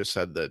you just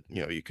said that,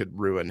 you could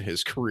ruin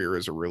his career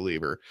as a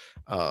reliever,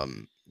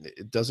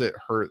 does it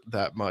hurt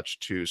that much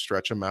to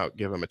stretch him out,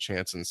 give him a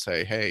chance and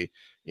say, hey,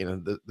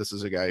 this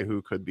is a guy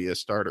who could be a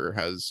starter,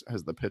 has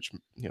the pitch,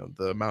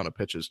 the amount of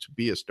pitches to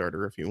be a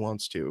starter if he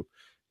wants to,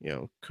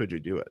 could you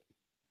do it?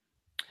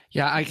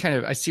 Yeah,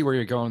 I see where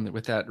you're going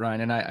with that, Ryan.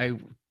 And I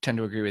tend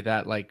to agree with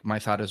that. Like, my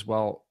thought as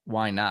well,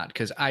 why not?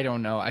 Because I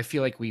don't know. I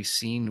feel like we've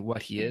seen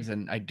what he is.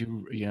 And I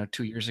do,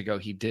 2 years ago,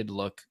 he did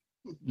look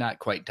not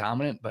quite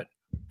dominant, but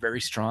very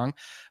strong.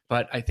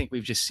 But I think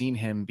we've just seen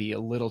him be a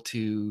little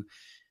too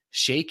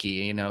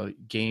shaky,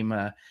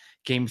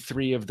 game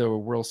 3 of the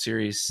World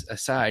Series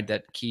aside,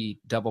 that key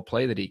double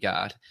play that he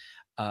got.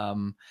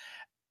 And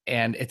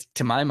it's,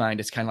 to my mind,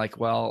 it's kind of like,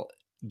 well,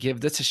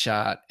 give this a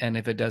shot. And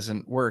if it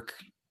doesn't work,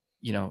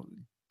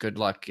 good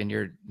luck in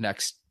your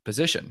next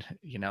position,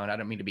 and I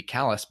don't mean to be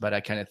callous, but I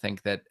kind of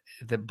think that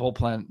the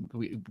bullpen,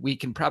 we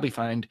can probably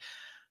find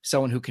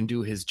someone who can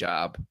do his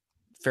job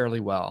fairly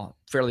well,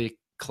 fairly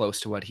close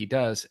to what he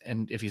does.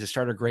 And if he's a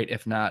starter, great.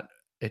 If not,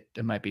 it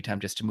might be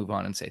time just to move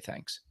on and say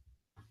thanks.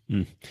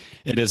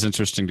 It is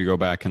interesting to go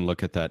back and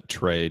look at that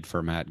trade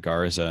for Matt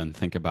Garza and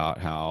think about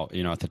how,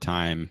 at the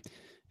time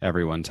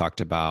everyone talked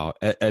about,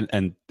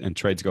 and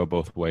trades go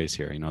both ways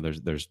here.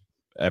 There's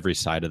every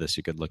side of this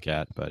you could look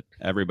at, but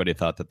everybody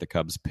thought that the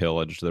Cubs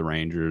pillaged the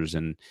Rangers.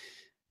 And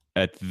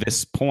at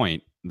this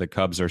point, the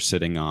Cubs are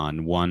sitting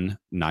on one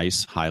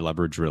nice high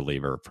leverage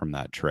reliever from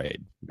that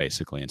trade,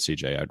 basically, in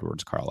CJ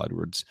Edwards, Carl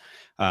Edwards.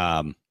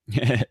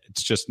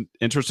 It's just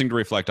interesting to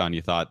reflect on.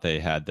 You thought they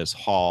had this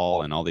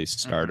haul and all these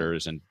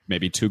starters and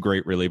maybe 2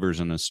 great relievers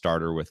and a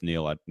starter with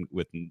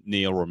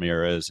Neil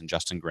Ramirez and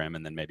Justin Grimm,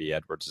 and then maybe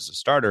Edwards as a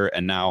starter.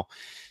 And now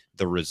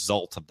the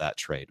result of that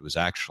trade was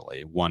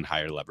actually one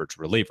higher leverage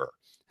reliever.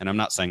 And I'm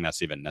not saying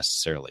that's even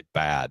necessarily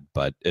bad,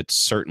 but it's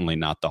certainly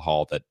not the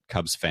haul that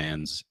Cubs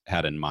fans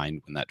had in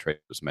mind when that trade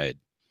was made.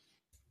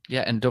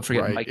 Yeah, and don't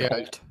forget Mike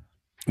Holt.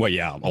 Well,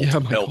 yeah,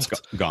 Holt's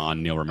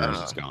gone. Neil Ramirez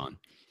is gone.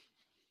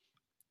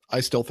 I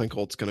still think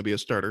Holt's going to be a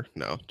starter.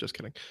 No, just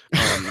kidding.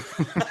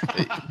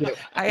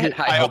 I had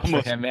high hopes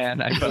for him,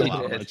 man. I really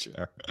did.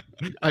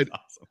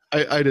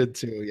 I did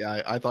too.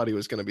 Yeah, I thought he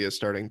was going to be a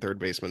starting third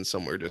baseman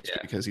somewhere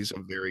because he's a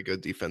very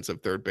good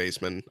defensive third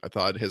baseman. I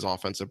thought his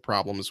offensive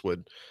problems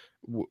would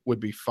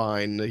be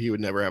fine. He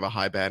would never have a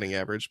high batting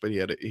average, but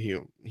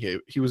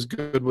he was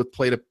good with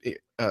plate.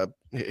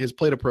 His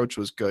plate approach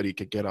was good. He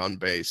could get on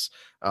base.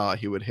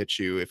 He would hit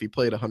you. If he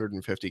played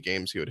 150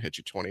 games, he would hit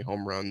you 20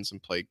 home runs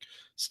and play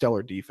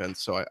stellar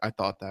defense. So I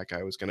thought that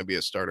guy was going to be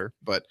a starter.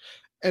 But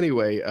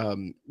anyway,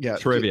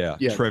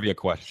 Trivia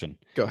question.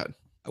 Go ahead.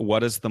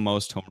 What is the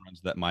most home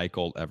runs that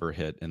Michael ever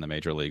hit in the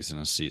major leagues in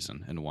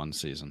one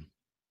season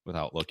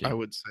without looking? I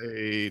would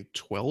say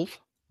 12.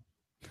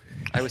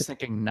 I was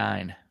thinking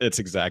 9. It's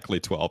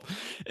exactly 12.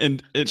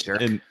 And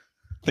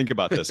think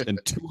about this. In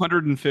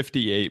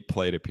 258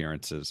 plate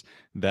appearances,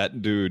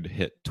 that dude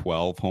hit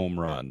 12 home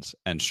runs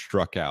and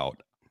struck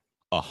out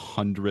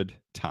 100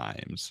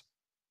 times.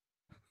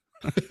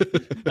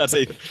 That's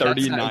a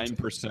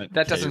 39%.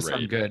 That doesn't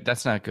sound good.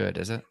 That's not good,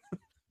 is it?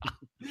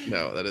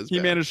 No, that is He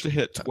bad. managed to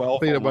hit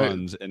 12 home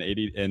runs in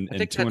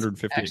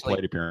 258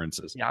 plate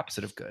appearances. The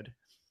opposite of good.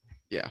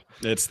 Yeah.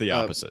 It's the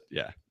opposite.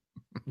 Yeah.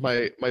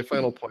 My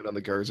final point on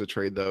the Garza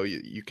trade, though,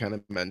 you kind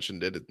of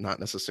mentioned it. It's not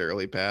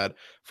necessarily bad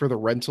for the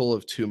rental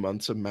of 2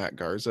 months of Matt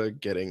Garza,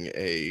 getting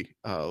a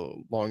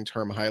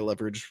long-term high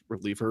leverage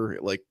reliever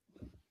like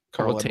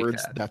Carl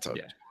Edwards. That's a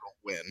total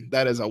win.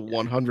 That is a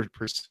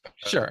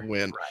 100%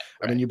 win. Right.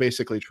 I mean, you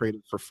basically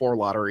traded for 4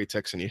 lottery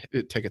tickets and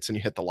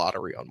you hit the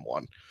lottery on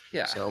 1.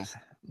 Yeah. So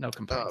no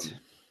complaints.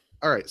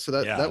 All right. So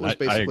that was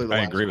basically the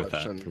last I agree with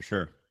question. that for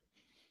sure.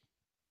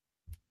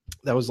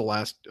 That was the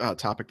last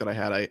topic that I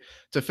had.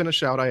 To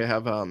finish out, I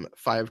have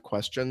 5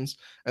 questions,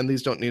 and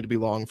these don't need to be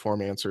long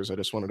form answers. I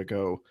just wanted to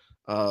go,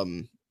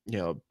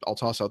 I'll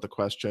toss out the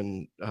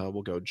question.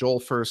 We'll go Joel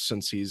first,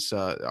 since he's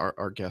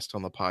our guest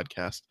on the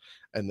podcast,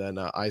 and then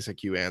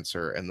Isaac, you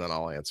answer, and then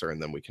I'll answer,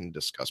 and then we can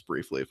discuss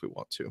briefly if we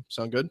want to.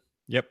 Sound good?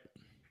 Yep.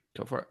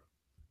 Go for it.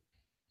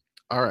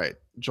 All right,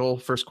 Joel,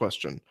 first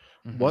question.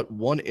 Mm-hmm. What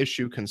one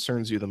issue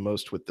concerns you the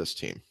most with this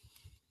team?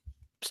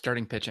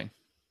 Starting pitching.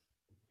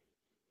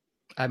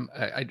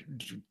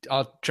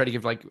 I'll try to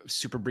give like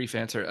super brief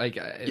answer. Like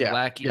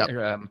Lackey,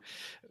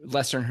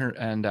 Lester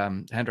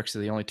and Hendricks are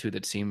the only 2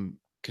 that seem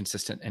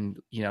consistent.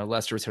 And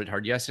Lester was hit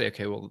hard yesterday.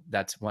 Okay, well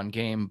that's 1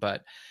 game,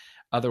 but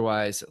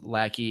otherwise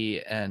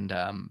Lackey and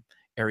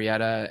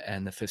Arrieta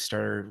and the 5th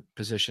starter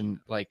position,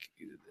 like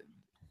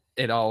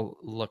it all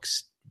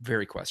looks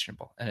very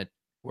questionable, and it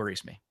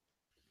worries me.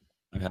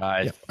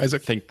 I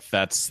think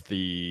that's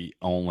the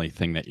only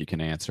thing that you can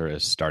answer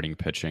is starting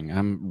pitching.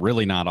 I'm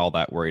really not all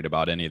that worried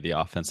about any of the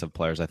offensive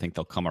players. I think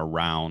they'll come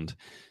around.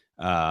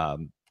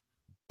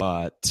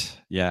 But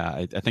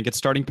yeah, I think it's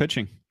starting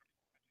pitching.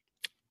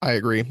 I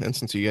agree. And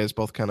since you guys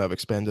both kind of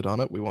expanded on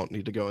it, we won't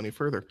need to go any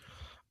further.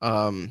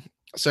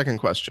 Second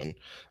question.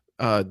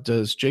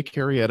 Does Jake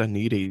Arrieta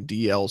need a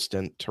DL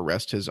stint to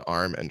rest his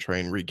arm and try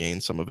and regain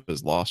some of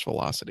his lost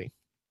velocity?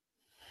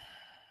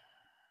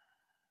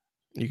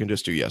 You can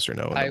just do yes or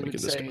no. And I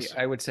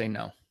would say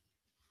no.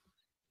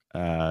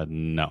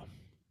 No.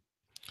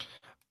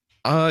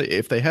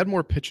 If they had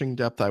more pitching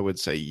depth, I would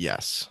say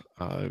yes.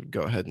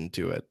 Go ahead and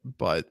do it.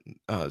 But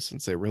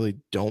since they really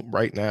don't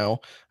right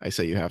now, I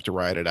say you have to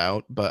ride it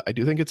out. But I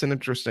do think it's an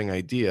interesting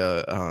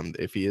idea.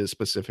 If he is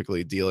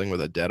specifically dealing with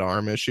a dead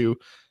arm issue,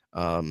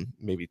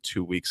 maybe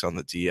 2 weeks on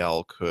the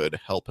DL could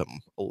help him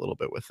a little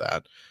bit with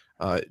that.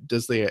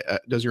 Does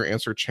your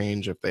answer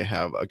change if they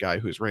have a guy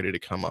who's ready to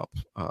come up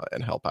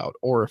and help out,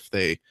 or if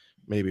they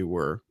maybe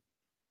were,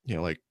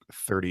 like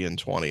 30 and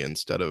 20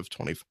 instead of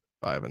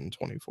 25 and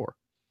 24?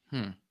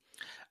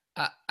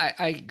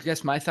 I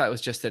guess my thought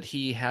was just that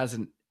he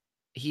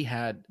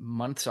had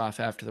months off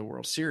after the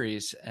World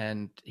Series,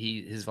 and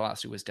his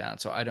velocity was down.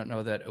 So I don't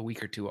know that a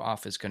week or 2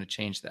 off is going to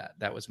change that.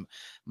 That was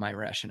my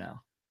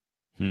rationale.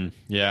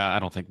 Yeah, I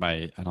don't think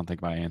my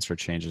answer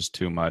changes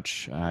too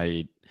much.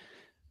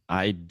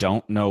 I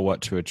don't know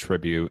what to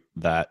attribute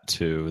that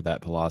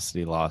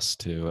velocity loss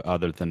to,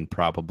 other than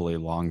probably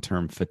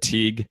long-term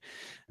fatigue.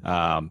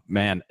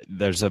 Man,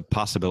 there's a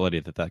possibility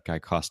that guy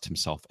cost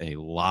himself a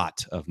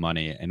lot of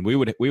money, and we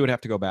would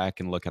have to go back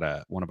and look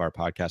at one of our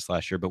podcasts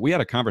last year. But we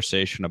had a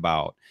conversation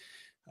about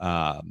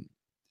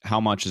how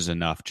much is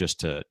enough just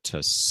to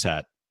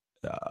set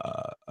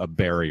a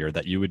barrier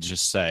that you would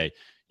just say,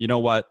 you know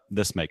what,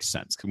 this makes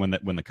sense, when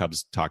the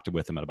Cubs talked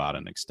with him about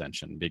an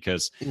extension,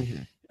 because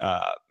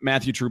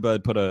Matthew Trouba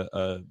had put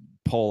a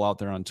poll out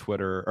there on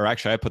Twitter, or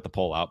actually I put the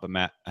poll out, but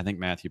I think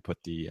Matthew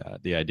put the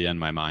idea in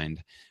my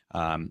mind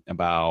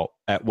about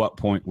at what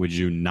point would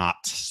you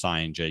not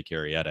sign Jake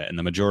Arrieta, and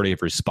the majority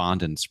of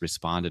respondents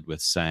responded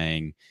with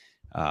saying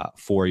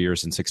 4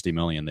 years and $60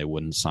 million they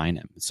wouldn't sign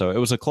him. So it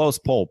was a close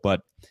poll, but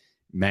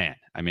man,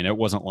 I mean, it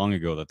wasn't long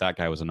ago that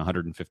guy was an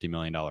 $150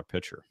 million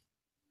pitcher.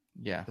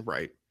 Yeah,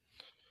 right.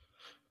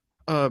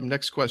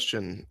 Next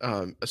question.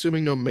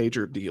 Assuming no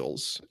major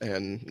deals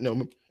and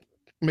no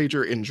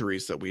major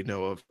injuries that we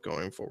know of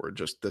going forward,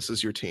 just this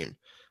is your team.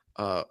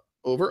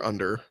 Over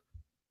under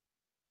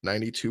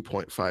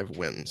 92.5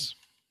 wins.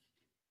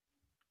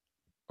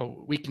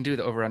 Oh, we can do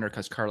the over under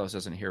because Carlos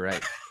isn't here,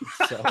 right?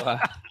 So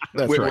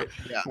that's right.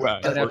 Yeah,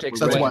 that's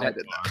why I did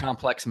that.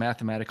 Complex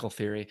mathematical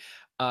theory.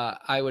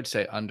 I would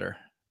say under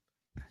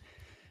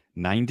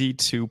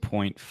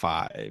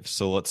 92.5.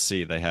 So let's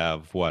see. They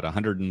have what,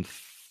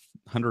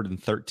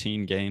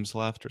 113 games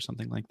left or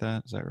something like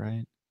that. Is that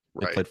right?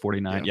 They played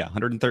 49. Yeah,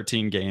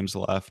 113 games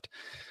left.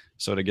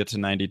 So to get to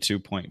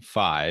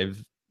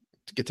 92.5.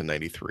 To get to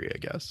 93, I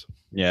guess.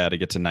 Yeah, to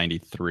get to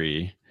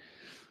 93.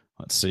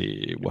 Let's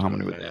see. Well, how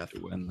many would they have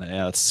to win?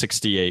 Yeah, it's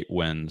 68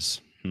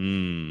 wins.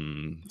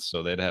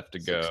 So they'd have to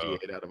go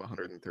 68 out of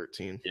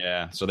 113.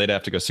 Yeah, so they'd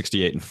have to go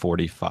 68 and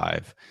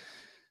 45.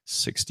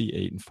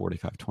 68 and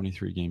 45,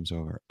 23 games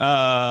over.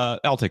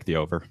 I'll take the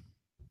over.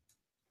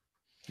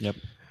 Yep.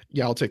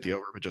 Yeah, I'll take the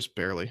over, but just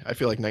barely. I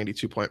feel like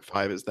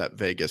 92.5 is that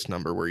Vegas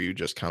number where you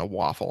just kind of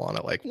waffle on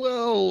it. Like,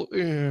 well,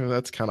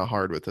 that's kind of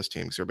hard with this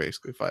team because they're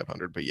basically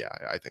 500. But yeah,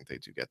 I think they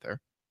do get there.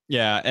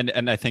 Yeah,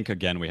 and I think,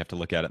 again, we have to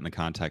look at it in the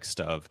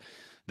context of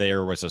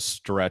There was a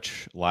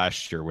stretch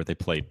last year where they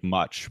played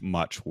much,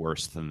 much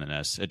worse than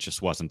this. It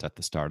just wasn't at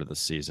the start of the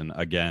season.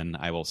 Again,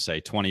 I will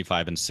say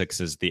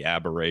 25-6 is the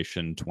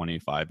aberration.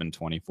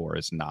 25-24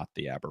 is not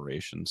the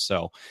aberration.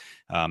 So,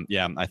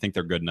 I think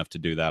they're good enough to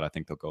do that. I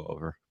think they'll go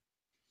over.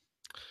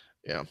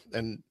 Yeah,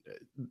 and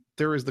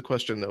there is the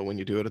question, though, when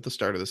you do it at the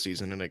start of the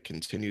season and it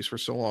continues for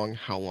so long,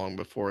 how long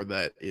before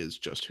that is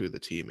just who the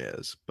team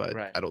is? But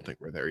Right. I don't think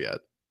we're there yet.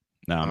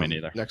 No, me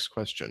neither. Next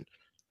question.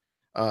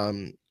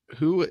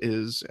 Who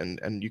is,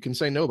 and you can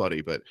say nobody,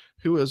 but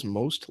who is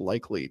most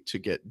likely to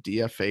get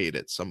DFA'd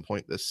at some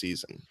point this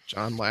season?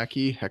 John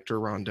Lackey, Hector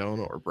Rondon,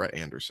 or Brett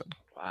Anderson?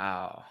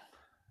 Wow,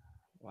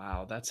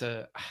 that's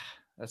a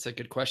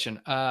good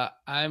question.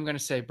 I'm going to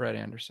say Brett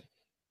Anderson.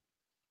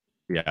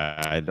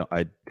 Yeah,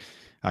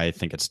 I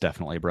think it's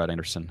definitely Brett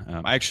Anderson.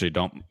 I actually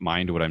don't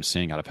mind what I'm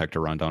seeing out of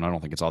Hector Rondon. I don't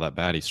think it's all that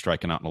bad. He's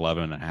striking out in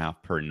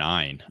 11.5 per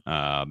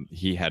 9.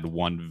 He had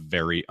one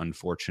very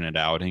unfortunate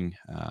outing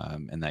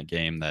in that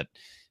game that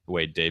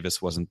Wade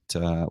Davis wasn't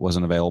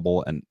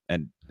available, and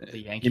the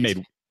Yankees.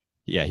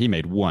 he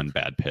made one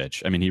bad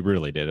pitch. I mean, he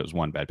really did. It was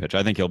one bad pitch.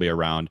 I think he'll be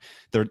around.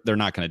 They're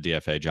not going to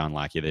DFA John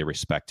Lackey. They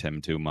respect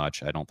him too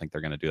much. I don't think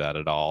they're going to do that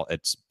at all.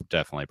 It's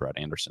definitely Brett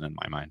Anderson in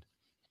my mind.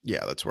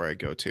 Yeah, that's where I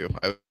go to.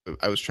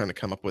 I was trying to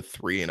come up with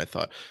 3, and I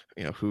thought,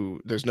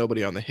 there's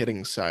nobody on the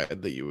hitting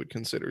side that you would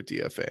consider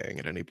DFAing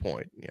at any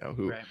point.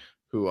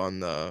 Who on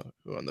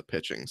the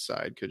pitching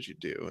side could you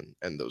do?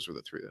 And those were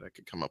the 3 that I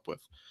could come up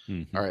with.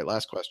 Mm-hmm. All right,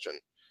 last question.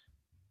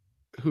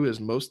 Who is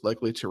most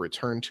likely to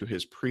return to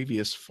his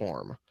previous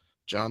form?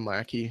 John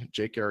Lackey,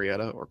 Jake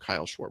Arrieta, or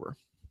Kyle Schwarber?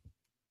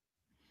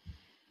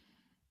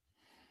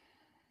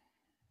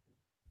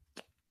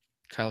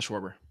 Kyle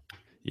Schwarber.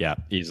 Yeah,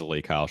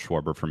 easily Kyle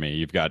Schwarber for me.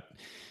 You've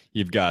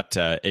got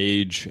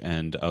age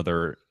and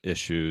other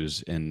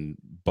issues in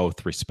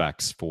both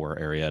respects for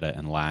Arrieta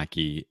and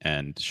Lackey,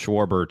 and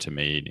Schwarber to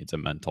me needs a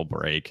mental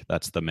break.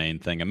 That's the main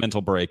thing, a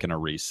mental break and a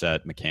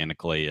reset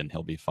mechanically, and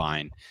he'll be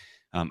fine.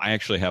 I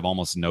actually have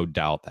almost no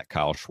doubt that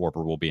Kyle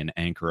Schwarber will be an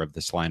anchor of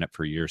this lineup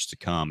for years to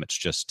come. It's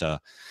just a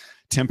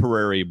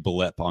temporary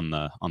blip on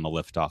the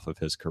liftoff of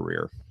his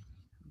career.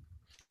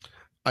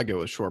 I go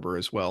with Schwarber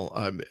as well.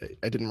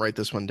 I didn't write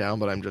this one down,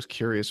 but I'm just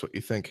curious what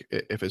you think.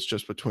 If it's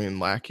just between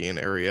Lackey and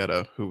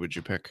Arrieta, who would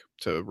you pick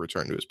to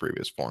return to his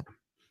previous form?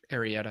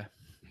 Arrieta.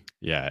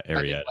 Yeah,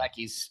 Arrieta.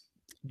 Lackey's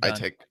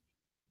done.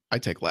 I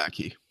take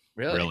Lackey.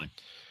 Really?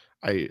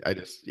 I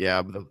just,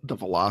 the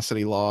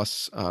velocity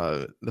loss,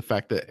 the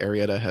fact that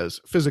Arrieta has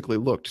physically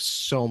looked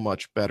so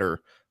much better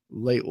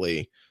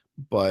lately,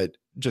 but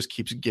just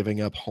keeps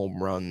giving up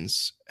home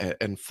runs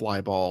and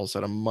fly balls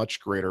at a much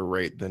greater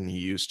rate than he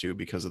used to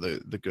because of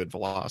the good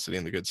velocity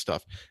and the good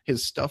stuff.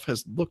 His stuff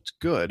has looked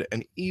good,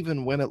 and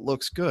even when it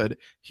looks good,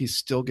 he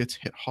still gets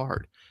hit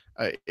hard.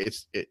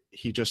 If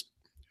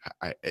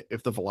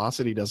the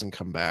velocity doesn't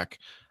come back,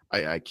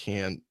 I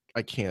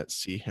can't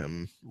see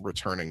him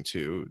returning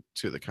to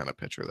the kind of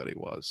pitcher that he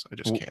was. I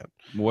just can't.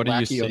 What are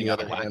you seeing on the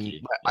other hand?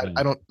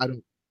 I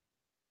don't.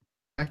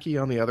 Lackey,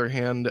 on the other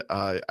hand,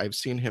 I've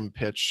seen him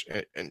pitch,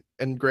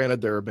 and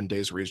granted, there have been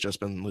days where he's just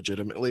been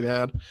legitimately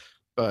bad,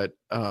 but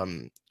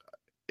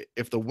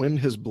if the wind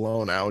has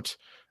blown out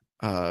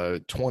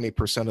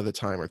 20% of the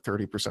time or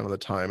 30% of the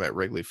time at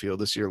Wrigley Field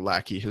this year,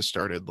 Lackey has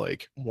started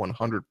like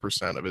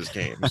 100% of his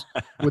games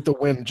with the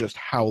wind just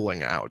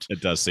howling out. It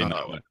does seem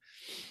that way.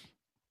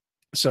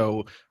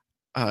 So,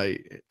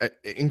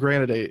 and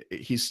granted,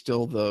 he's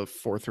still the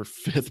 4th or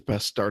 5th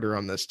best starter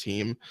on this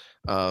team.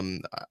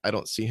 I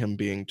don't see him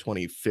being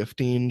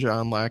 2015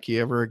 John Lackey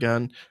ever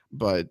again,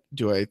 but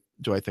do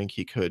I think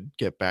he could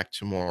get back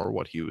to more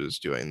what he was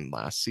doing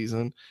last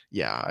season?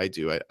 Yeah, I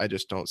do. I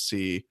just don't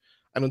see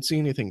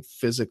anything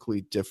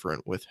physically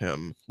different with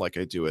him like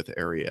I do with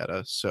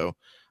Arrieta. So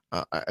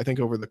I think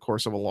over the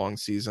course of a long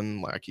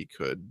season, Lackey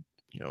could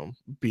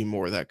be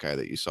more that guy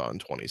that you saw in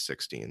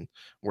 2016.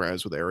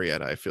 Whereas with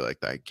Arrieta, I feel like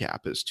that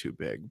gap is too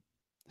big.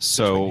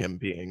 So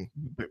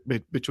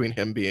between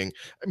him being,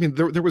 I mean,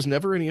 there was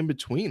never any in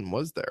between,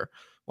 was there?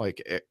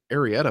 Like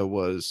Arrieta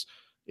was,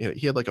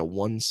 he had like a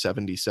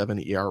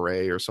 1.77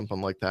 ERA or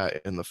something like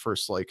that in the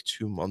first like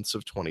 2 months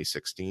of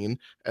 2016,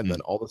 and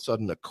then all of a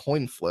sudden a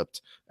coin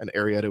flipped, and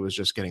Arrieta was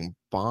just getting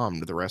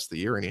bombed the rest of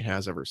the year, and he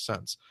has ever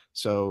since.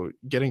 So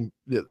getting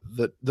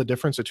the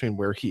difference between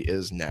where he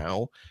is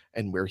now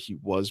and where he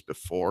was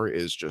before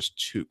is just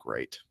too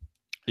great.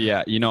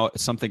 Yeah,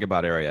 something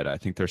about Arrieta, I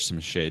think there's some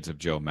shades of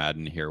Joe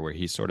Maddon here, where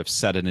he sort of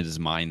set it in his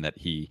mind that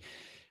he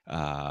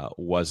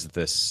was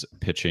this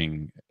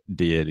pitching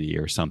deity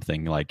or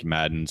something. Like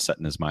Maddon set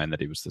in his mind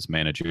that he was this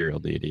managerial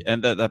deity.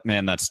 And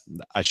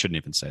I shouldn't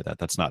even say that.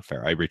 That's not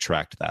fair. I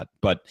retract that.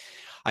 But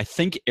I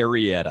think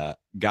Arrieta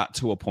got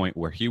to a point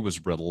where he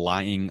was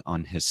relying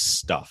on his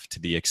stuff to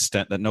the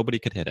extent that nobody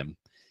could hit him.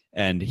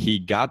 And he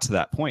got to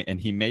that point, and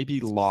he maybe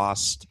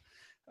lost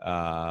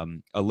a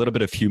little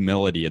bit of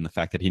humility in the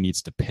fact that he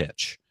needs to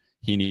pitch.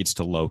 he needs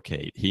to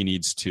locate. He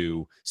needs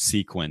to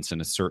sequence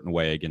in a certain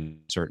way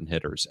against certain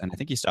hitters. And I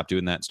think he stopped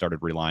doing that and started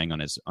relying on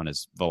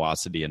his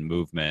velocity and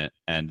movement.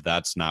 And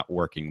that's not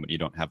working when you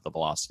don't have the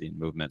velocity and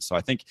movement. So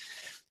I think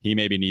he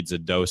maybe needs a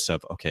dose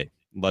of, okay,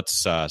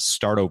 let's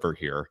start over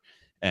here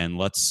and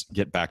let's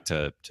get back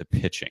to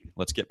pitching.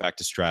 Let's get back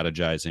to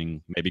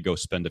strategizing, maybe go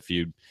spend a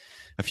few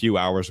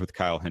hours with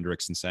Kyle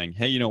Hendricks and saying,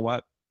 hey, you know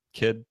what,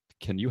 kid,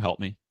 can you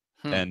help me?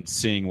 And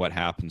seeing what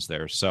happens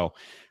there. So,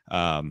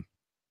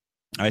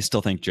 I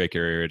still think Jake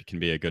Arrieta can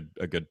be a good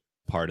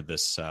part of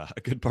this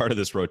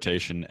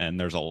rotation, and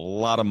there's a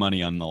lot of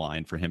money on the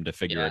line for him to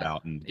figure it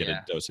out and get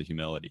a dose of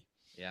humility.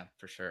 Yeah,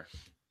 for sure.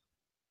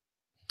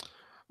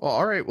 Well,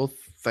 all right. Well,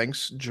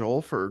 thanks,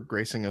 Joel, for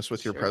gracing us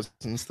with your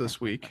presence this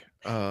week.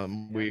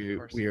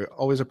 We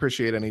always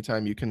appreciate any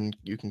time you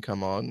can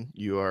come on.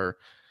 You are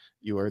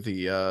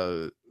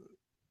the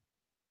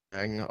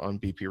hang on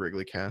BP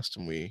Wrigley Cast,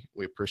 and we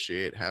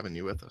appreciate having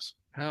you with us.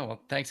 Oh,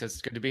 well, thanks. It's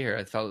good to be here.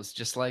 I felt it was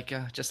just like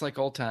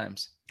old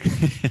times.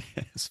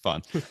 It's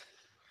fun.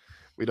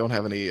 We don't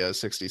have any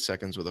 60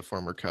 seconds with a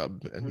former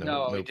Cub. And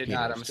no, we did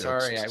not. I'm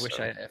sorry. I wish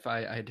if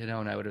I did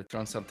own, I would have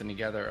thrown something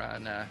together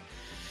on.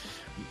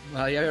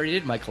 Well, I already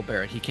did Michael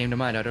Barrett. He came to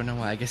mind. I don't know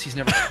why. I guess he's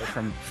never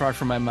far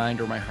from my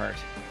mind or my heart.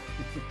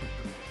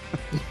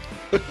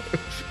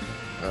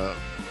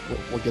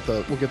 We'll get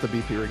the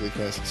BP Wrigley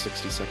Cast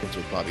 60 seconds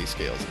with Bobby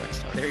Scales next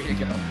time. There you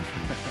go.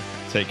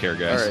 Take care,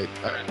 guys.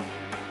 All right.